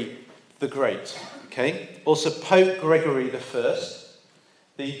Gregory the Great. Okay? Also Pope Gregory the First.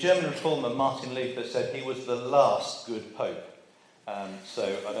 The German reformer Martin Luther said he was the last good pope. So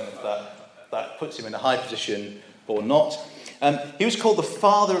I don't know if that puts him in a high position or not. He was called the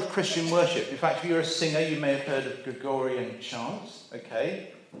father of Christian worship. In fact, if you're a singer, you may have heard of Gregorian chants.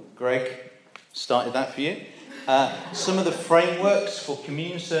 Okay, Greg started that for you. Some of the frameworks for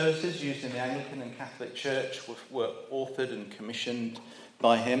communion services used in the Anglican and Catholic Church were authored and commissioned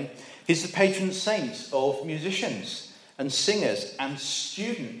by him. He's the patron saint of musicians and singers and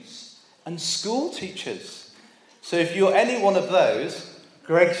students and school teachers. So if you're any one of those,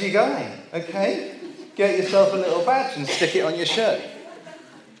 Greg's your guy, okay? Get yourself a little badge and stick it on your shirt.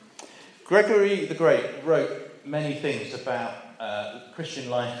 Gregory the Great wrote many things about Christian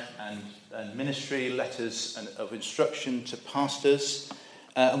life and ministry, letters of instruction to pastors.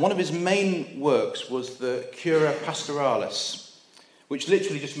 And one of his main works was the Cura Pastoralis, which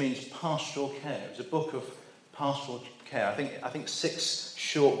literally just means pastoral care. It was a book of pastoral care. I think 6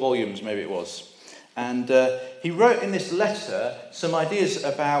 short volumes, maybe it was. And he wrote in this letter some ideas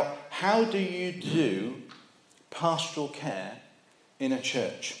about how do you do pastoral care in a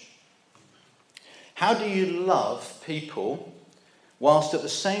church? How do you love people whilst at the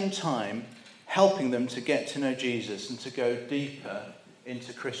same time helping them to get to know Jesus and to go deeper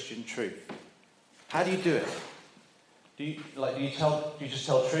into Christian truth? How do you do it? Do you just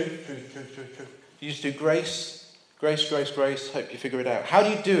tell truth? Do you just do grace? Grace, hope you figure it out. How do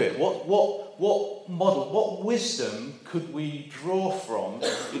you do it? What model, what wisdom could we draw from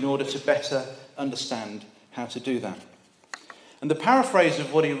in order to better understand how to do that? And the paraphrase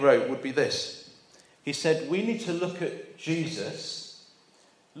of what he wrote would be this. He said, we need to look at Jesus,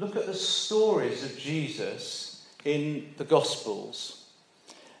 look at the stories of Jesus in the Gospels.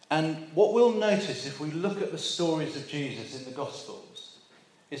 And what we'll notice if we look at the stories of Jesus in the Gospels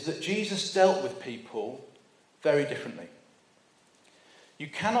is that Jesus dealt with people very differently. You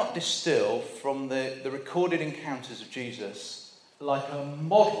cannot distill from the recorded encounters of Jesus like a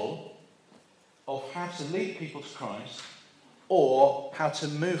model of how to lead people to Christ or how to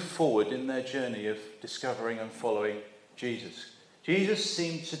move forward in their journey of discovering and following Jesus. Jesus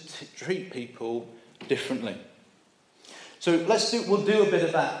seemed to treat people differently. So we'll do a bit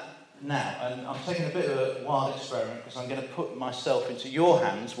of that now. And I'm taking a bit of a wild experiment because I'm going to put myself into your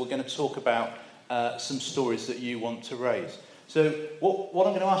hands. We're going to talk about some stories that you want to raise. So what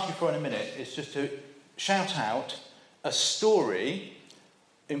I'm going to ask you for in a minute is just to shout out a story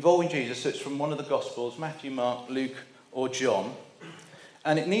involving Jesus. So it's from one of the Gospels, Matthew, Mark, Luke, or John.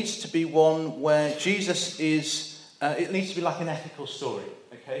 And it needs to be one where Jesus is, it needs to be like an ethical story,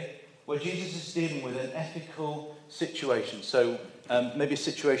 okay? Where Jesus is dealing with an ethical situation. So maybe a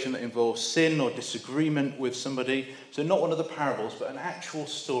situation that involves sin or disagreement with somebody. So not one of the parables, but an actual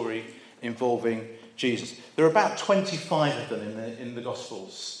story involving Jesus. There are about 25 of them in the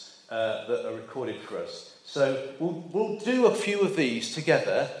Gospels that are recorded for us. So we'll do a few of these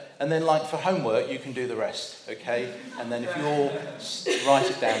together, and then like for homework, you can do the rest, okay? And then if you all write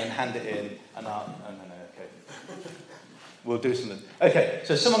it down and hand it in, and okay. We'll do something. Okay,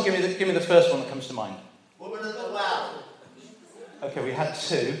 so someone give me the first one that comes to mind. What Okay, we had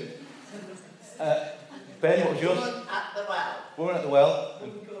two. Ben, what was yours? Woman at the well. Woman at the well.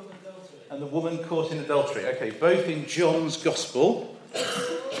 And the woman caught in adultery. Okay, both in John's Gospel.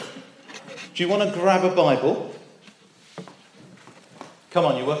 Do you want to grab a Bible? Come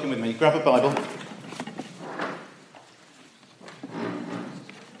on, you're working with me. Grab a Bible.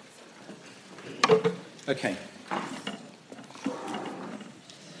 Okay.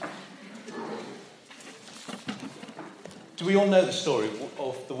 Do we all know the story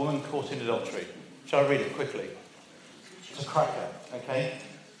of the woman caught in adultery? Shall I read it quickly? It's a cracker, okay?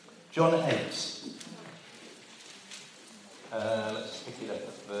 John 8. Let's pick it up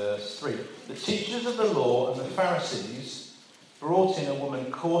at verse 3. The teachers of the law and the Pharisees brought in a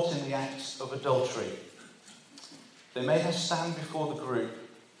woman caught in the act of adultery. They made her stand before the group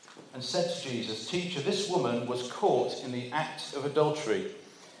and said to Jesus, "Teacher, this woman was caught in the act of adultery.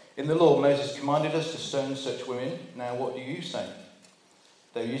 In the law, Moses commanded us to stone such women. Now, what do you say?"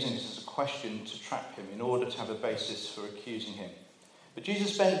 They were using this as a question to trap him in order to have a basis for accusing him. But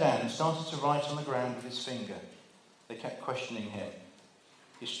Jesus bent down and started to write on the ground with his finger. They kept questioning him.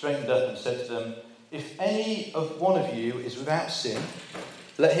 He straightened up and said to them, "If any of one of you is without sin,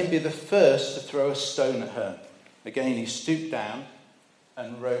 let him be the first to throw a stone at her." Again, he stooped down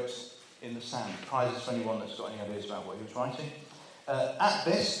and wrote in the sand. Prizes for anyone that's got any ideas about what he was writing. At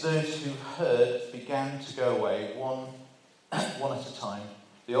this, those who heard began to go away, one at a time,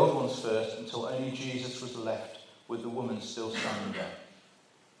 the old ones first, until only Jesus was left with the woman still standing there.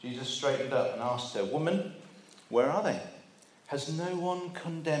 Jesus straightened up and asked her, "Woman, where are they? Has no one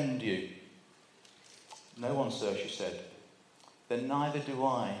condemned you?" "No one, sir," she said. "Then neither do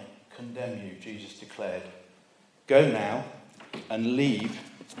I condemn you," Jesus declared. "Go now and leave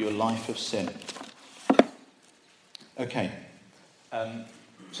your life of sin." Okay.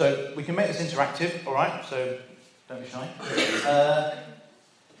 So we can make this interactive, all right? So don't be shy.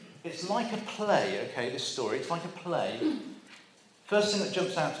 It's like a play, okay, this story. It's like a play. First thing that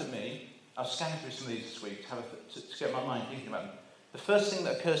jumps out at me, I've scanned through some of these this week to get my mind thinking about them. The first thing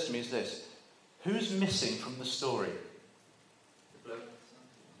that occurs to me is this. Who's missing from the story?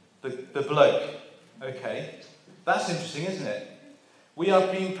 The bloke. Okay. That's interesting, isn't it? We are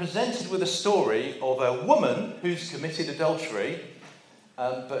being presented with a story of a woman who's committed adultery,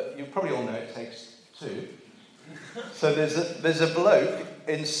 but you probably all know it takes two. So there's a bloke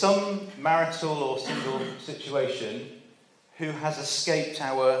in some marital or single situation who has escaped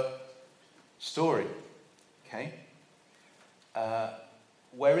our story. Okay?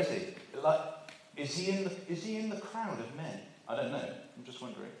 Where is he? Is he in the crowd of men? I don't know. I'm just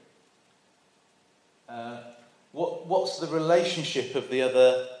wondering. What's the relationship of the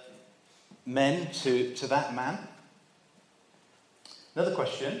other men to that man? Another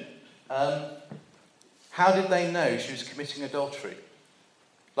question. How did they know she was committing adultery?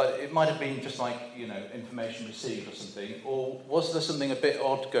 Like, it might have been just like, information received or something. Or was there something a bit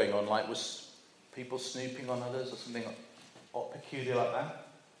odd going on? Like, was people snooping on others or something peculiar like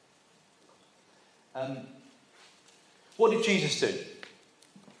that? What did Jesus do?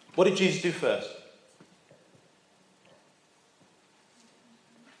 What did Jesus do first?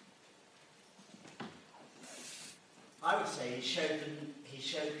 I would say he showed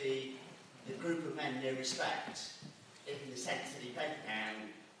the group of men no respect, in the sense that he bent down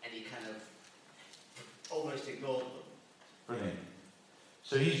and he kind of almost ignored them. Brilliant.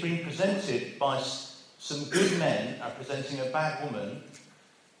 So he's been presented by some good men are presenting a bad woman,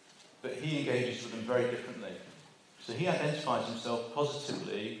 but he engages with them very differently. So he identifies himself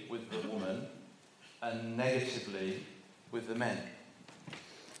positively with the woman and negatively with the men.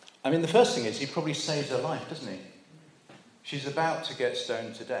 I mean, the first thing is he probably saves her life, doesn't he? She's about to get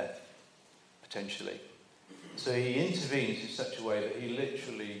stoned to death, potentially. So he intervenes in such a way that he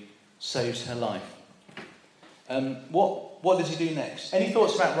literally saves her life. What does he do next? Any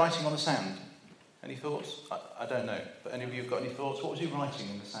thoughts about writing on the sand? Any thoughts? I don't know. But any of you have got any thoughts? What was he writing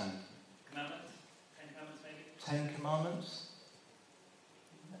in the sand? Commandments? 10 Commandments, maybe? 10 Commandments?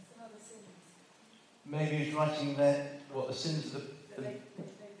 That's some other sins. Maybe he's writing there, the sins of the...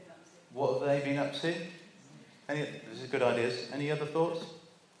 What have they been up to? These are good ideas. Any other thoughts?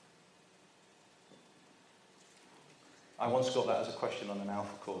 I once got that as a question on an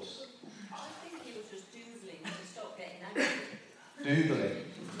alpha course. I think he was just doodling to stop getting angry. Doodling?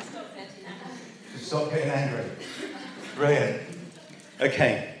 To stop getting angry. To stop getting angry. Brilliant.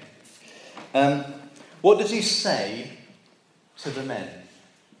 Okay. What does he say to the men?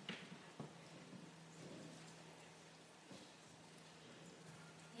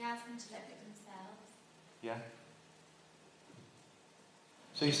 He asks them to look at themselves. Yeah.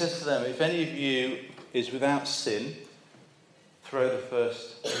 So he says to them, if any of you is without sin, throw the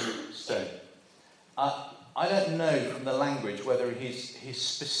first stone. I don't know from the language whether he's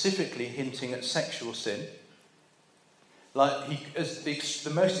specifically hinting at sexual sin. Like,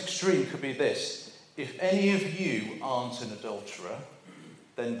 the most extreme could be this: if any of you aren't an adulterer,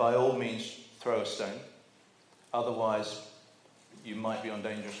 then by all means throw a stone. Otherwise, you might be on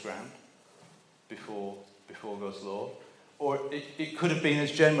dangerous ground before God's law. Or it could have been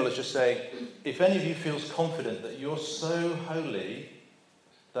as general as just saying, if any of you feels confident that you're so holy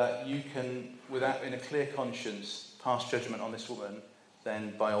that you can, in a clear conscience, pass judgment on this woman,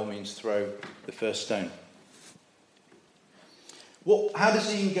 then by all means throw the first stone. How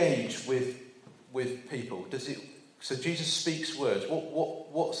does he engage with people? So Jesus speaks words.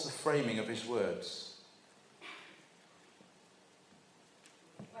 What's the framing of his words?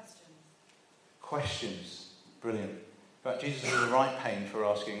 Questions. Brilliant. In fact, Jesus was the right pain for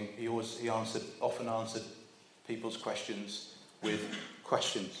asking. He often answered people's questions with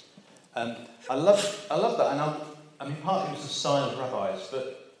questions. I love that, and partly it was the style of rabbis,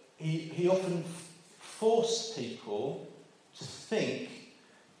 but he often forced people to think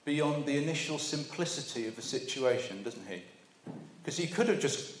beyond the initial simplicity of the situation, doesn't he? Because he could have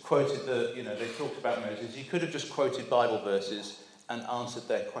just quoted they talked about Moses. He could have just quoted Bible verses and answered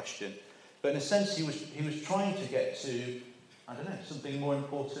their question. But in a sense, he was trying to get to, something more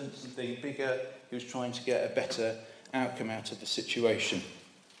important, something bigger. He was trying to get a better outcome out of the situation.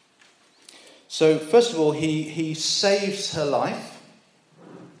 So, first of all, he saves her life.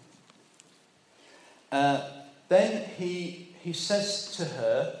 Then he says to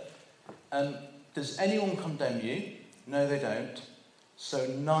her, does anyone condemn you? No, they don't. So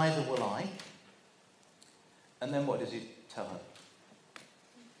neither will I. And then what does he tell her?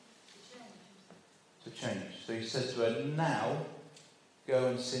 To change. So he says to her, now go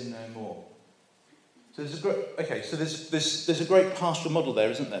and sin no more. So there's a great pastoral model there,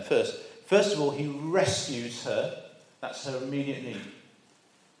 isn't there? First of all, he rescues her. That's her immediate need.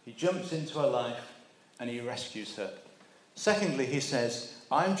 He jumps into her life and he rescues her. Secondly, he says,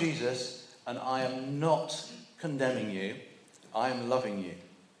 I'm Jesus and I am not condemning you. I am loving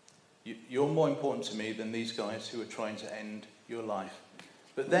you. You're more important to me than these guys who are trying to end your life.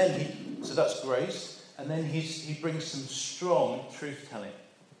 But then so that's grace, and then he brings some strong truth-telling.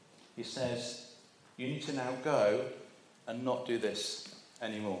 He says, you need to now go and not do this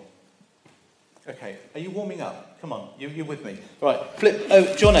anymore. Okay, are you warming up? Come on, you're with me. Right,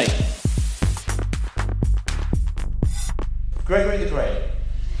 flip, John 8. Gregory the Great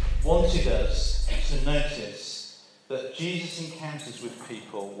wanted us to notice that Jesus' encounters with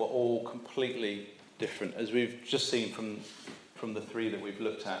people were all completely different, as we've just seen from the three that we've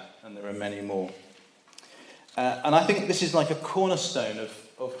looked at, and there are many more. And I think this is like a cornerstone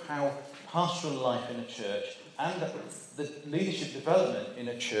of how pastoral life in a church and the leadership development in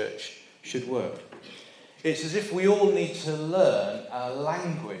a church should work. It's as if we all need to learn a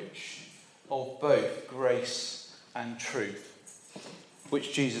language of both grace and truth,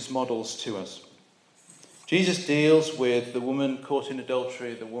 which Jesus models to us. Jesus deals with the woman caught in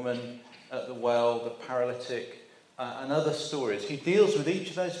adultery, the woman at the well, the paralytic, and other stories. He deals with each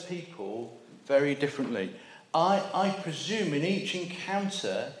of those people very differently. I presume in each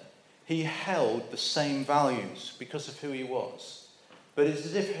encounter he held the same values because of who he was. But it's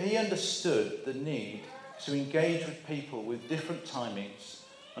as if he understood the need to engage with people with different timings,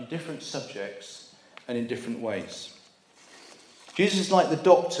 on different subjects, and in different ways. Jesus is like the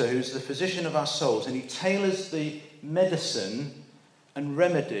doctor who's the physician of our souls, and he tailors the medicine and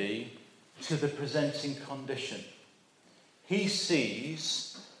remedy to the presenting condition. He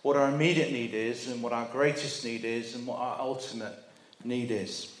sees what our immediate need is and what our greatest need is and what our ultimate need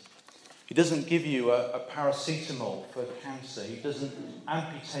is. He doesn't give you a paracetamol for cancer. He doesn't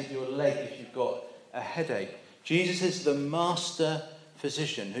amputate your leg if you've got a headache. Jesus is the master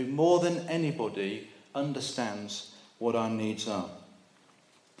physician who more than anybody understands what our needs are.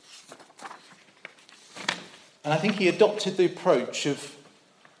 And I think he adopted the approach of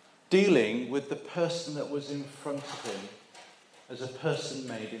dealing with the person that was in front of him as a person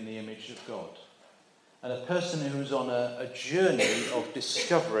made in the image of God, and a person who was on a journey of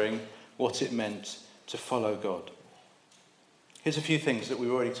discovering what it meant to follow God. Here's a few things that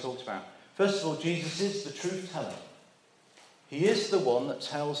we've already talked about. First of all, Jesus is the truth teller. He is the one that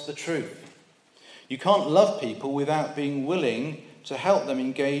tells the truth. You can't love people without being willing to help them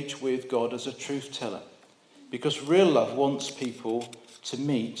engage with God as a truth teller, because real love wants people to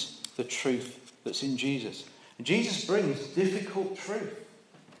meet the truth that's in Jesus. And Jesus brings difficult truth.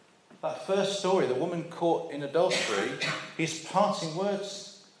 That first story, the woman caught in adultery, his parting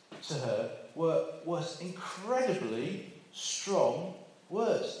words to her was incredibly strong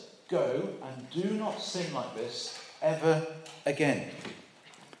words. Go and do not sin like this ever again.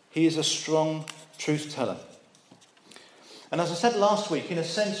 He is a strong truth teller. And as I said last week, in a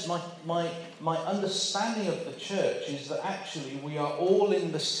sense, my understanding of the church is that actually we are all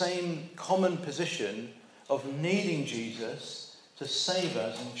in the same common position of needing Jesus to save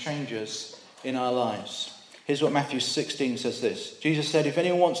us and change us in our lives. Here's what Matthew 16 says this. Jesus said, if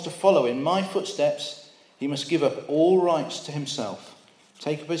anyone wants to follow in my footsteps, he must give up all rights to himself,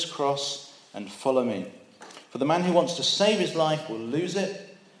 take up his cross and follow me. For the man who wants to save his life will lose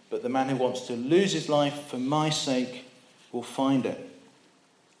it, but the man who wants to lose his life for my sake will find it.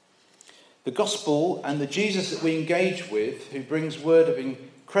 The gospel and the Jesus that we engage with, who brings word of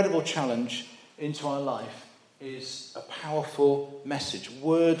incredible challenge into our life, is a powerful message,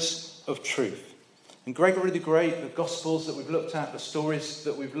 words of truth. And Gregory the Great, the Gospels that we've looked at, the stories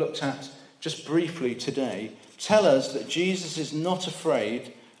that we've looked at just briefly today, tell us that Jesus is not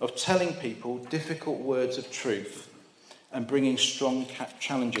afraid of telling people difficult words of truth and bringing strong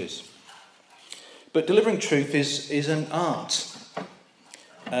challenges. But delivering truth is an art.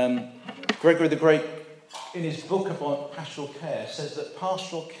 Gregory the Great, in his book about pastoral care, says that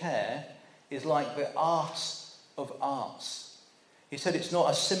pastoral care is like the art of arts. He said it's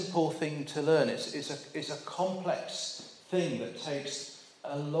not a simple thing to learn. It's a complex thing that takes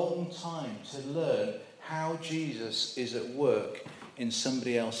a long time to learn how Jesus is at work in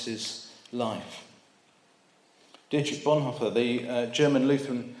somebody else's life. Dietrich Bonhoeffer, the German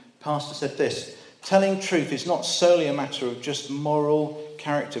Lutheran pastor, said this: telling truth is not solely a matter of just moral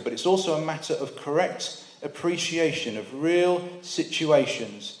character, but it's also a matter of correct appreciation of real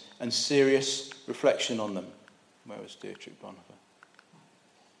situations and serious reflection on them. Where was Dietrich Bonhoeffer?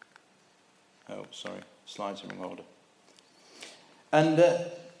 Oh, sorry, slides are in order. And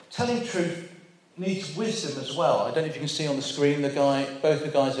telling truth needs wisdom as well. I don't know if you can see on the screen, both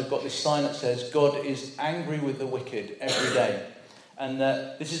the guys have got this sign that says, God is angry with the wicked every day. And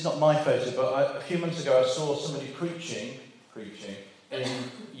this is not my photo, but a few months ago I saw somebody preaching in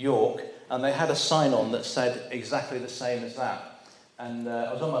York, and they had a sign on that said exactly the same as that. And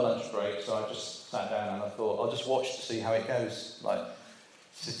I was on my lunch break, so I just sat down and I thought, I'll just watch to see how it goes, like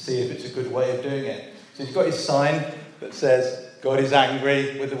to see if it's a good way of doing it. So he's got his sign that says, God is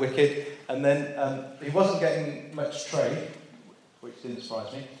angry with the wicked, and then he wasn't getting much trade, which didn't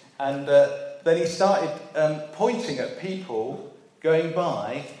surprise me, and then he started pointing at people going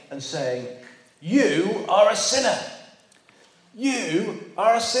by and saying, you are a sinner. You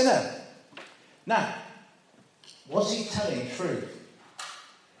are a sinner. Now, was he telling truth?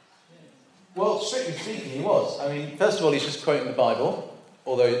 Well, strictly speaking, he was. I mean, first of all, he's just quoting the Bible,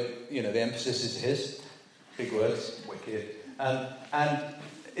 although, the emphasis is his. Big words, wicked. Do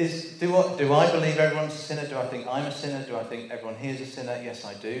I believe everyone's a sinner? Do I think I'm a sinner? Do I think everyone here is a sinner? Yes,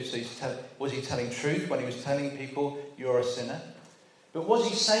 I do. So was he telling truth when he was telling people, you're a sinner? But was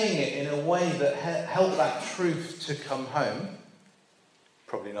he saying it in a way that helped that truth to come home?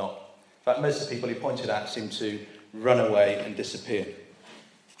 Probably not. In fact, most of the people he pointed at seemed to run away and disappear.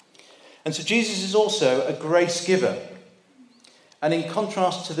 And so Jesus is also a grace giver. And in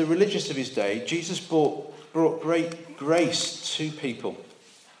contrast to the religious of his day, Jesus brought great grace to people.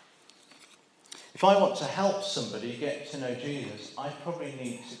 If I want to help somebody get to know Jesus, I probably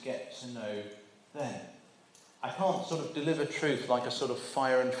need to get to know them. I can't sort of deliver truth like a sort of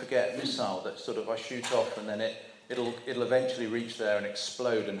fire and forget missile that sort of I shoot off and then it'll eventually reach there and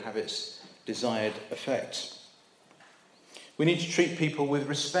explode and have its desired effect. We need to treat people with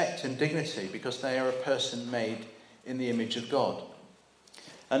respect and dignity because they are a person made in the image of God.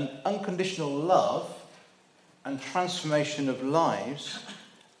 And unconditional love and transformation of lives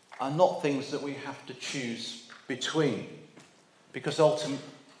are not things that we have to choose between, because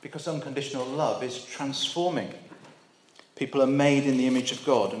unconditional love is transforming. People are made in the image of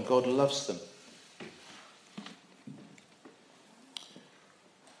God, and God loves them.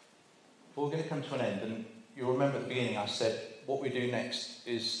 Well, we're going to come to an end, and you'll remember at the beginning I said what we do next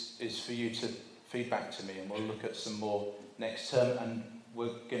is for you to feed back to me, and we'll look at some more next term, and we're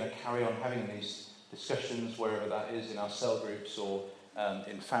going to carry on having these discussions wherever that is, in our cell groups or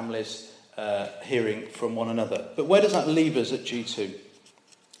in families, hearing from one another. But where does that leave us at G2?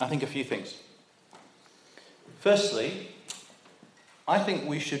 I think a few things. Firstly, I think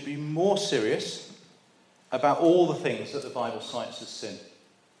we should be more serious about all the things that the Bible cites as sin.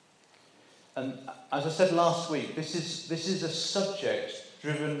 And as I said last week, this is a subject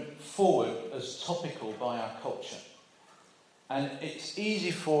driven forward as topical by our culture. And it's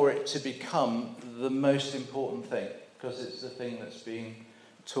easy for it to become the most important thing, because it's the thing that's being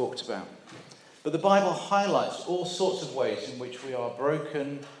talked about. But the Bible highlights all sorts of ways in which we are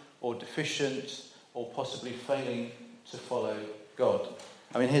broken or deficient or possibly failing to follow God.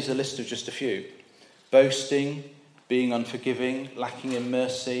 I mean, here's a list of just a few. Boasting, being unforgiving, lacking in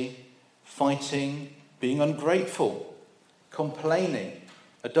mercy, fighting, being ungrateful, complaining,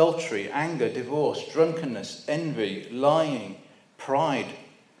 adultery, anger, divorce, drunkenness, envy, lying, pride,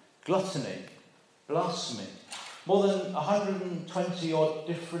 gluttony, blasphemy. More than 120 odd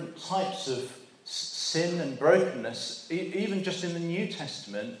different types of sin and brokenness, even just in the New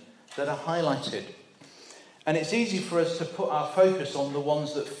Testament, that are highlighted. And it's easy for us to put our focus on the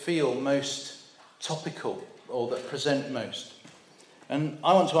ones that feel most topical or that present most. And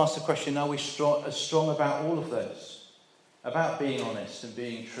I want to ask the question, are we as strong about all of those? About being honest and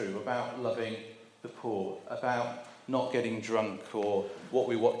being true, about loving the poor, about not getting drunk, or what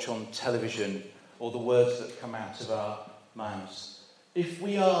we watch on television, or the words that come out of our mouths. If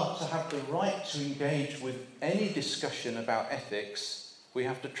we are to have the right to engage with any discussion about ethics, we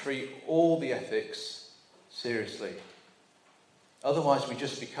have to treat all the ethics seriously. Otherwise, we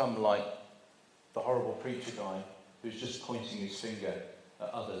just become like the horrible preacher guy who's just pointing his finger at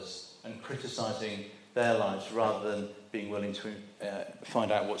others and criticising their lives rather than being willing to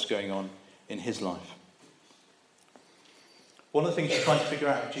find out what's going on in his life. One of the things we're trying to figure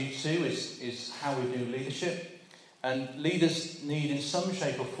out at G2 is how we do leadership. And leaders need, in some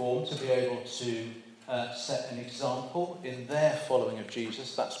shape or form, to be able to set an example in their following of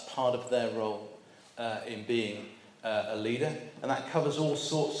Jesus. That's part of their role in being a leader. And that covers all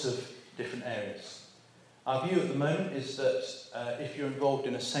sorts of different areas. Our view at the moment is that if you're involved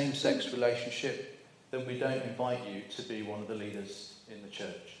in a same-sex relationship, then we don't invite you to be one of the leaders in the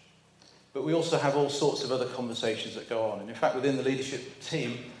church. But we also have all sorts of other conversations that go on. And in fact, within the leadership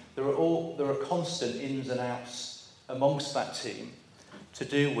team, there are constant ins and outs amongst that team to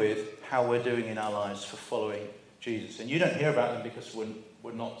do with how we're doing in our lives for following Jesus. And you don't hear about them because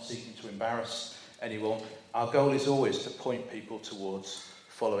we're not seeking to embarrass anyone. Our goal is always to point people towards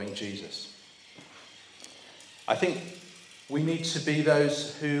following Jesus. I think we need to be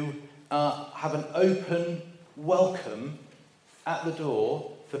those who have an open welcome at the door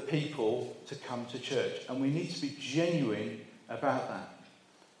for people to come to church. And we need to be genuine about that.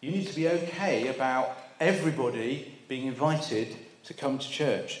 You need to be okay about everybody being invited to come to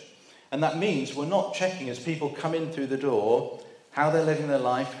church. And that means we're not checking as people come in through the door how they're living their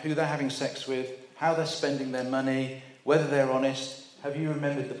life, who they're having sex with, how they're spending their money, whether they're honest. Have you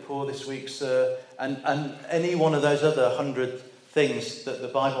remembered the poor this week, sir? And any one of those other 100 things that the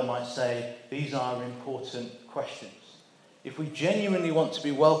Bible might say, these are important questions. If we genuinely want to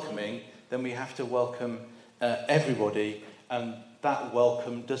be welcoming, then we have to welcome everybody, and that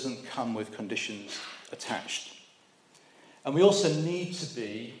welcome doesn't come with conditions attached. And we also need to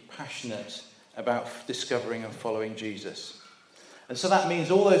be passionate about discovering and following Jesus. And so that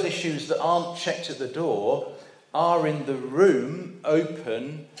means all those issues that aren't checked at the door are in the room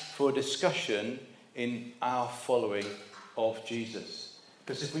open for discussion in our following of Jesus.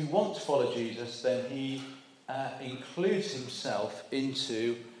 Because if we want to follow Jesus, then he includes himself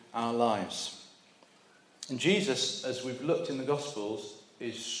into our lives. And Jesus, as we've looked in the Gospels,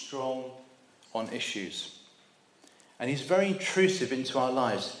 is strong on issues. And he's very intrusive into our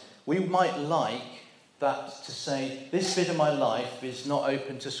lives. We might like that to say, this bit of my life is not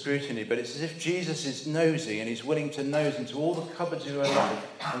open to scrutiny, but it's as if Jesus is nosy and he's willing to nose into all the cupboards of our life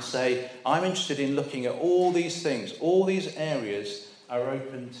and say, I'm interested in looking at all these things, all these areas are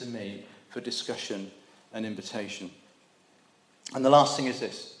open to me for discussion and invitation. And the last thing is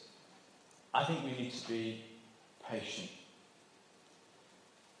this. I think we need to be patient.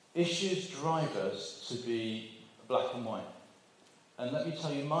 Issues drive us to be black and white. And let me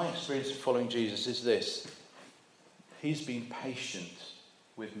tell you, my experience of following Jesus is this. He's been patient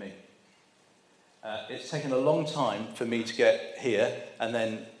with me. It's taken a long time for me to get here, and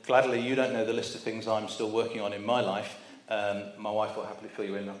then gladly you don't know the list of things I'm still working on in my life. My wife will happily fill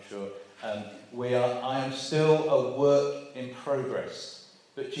you in, I'm sure. I am still a work in progress,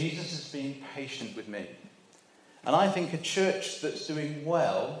 but Jesus has been patient with me. And I think a church that's doing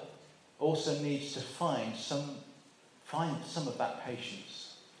well also needs to find some of that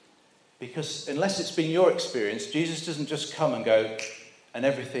patience. Because unless it's been your experience, Jesus doesn't just come and go and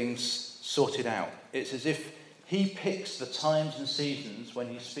everything's sorted out. It's as if he picks the times and seasons when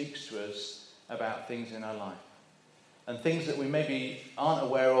he speaks to us about things in our life. And things that we maybe aren't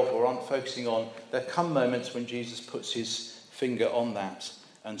aware of or aren't focusing on, there come moments when Jesus puts his finger on that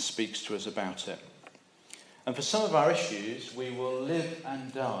and speaks to us about it. And for some of our issues, we will live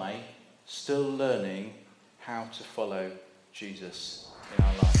and die still learning how to follow Jesus in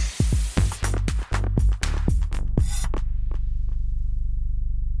our life.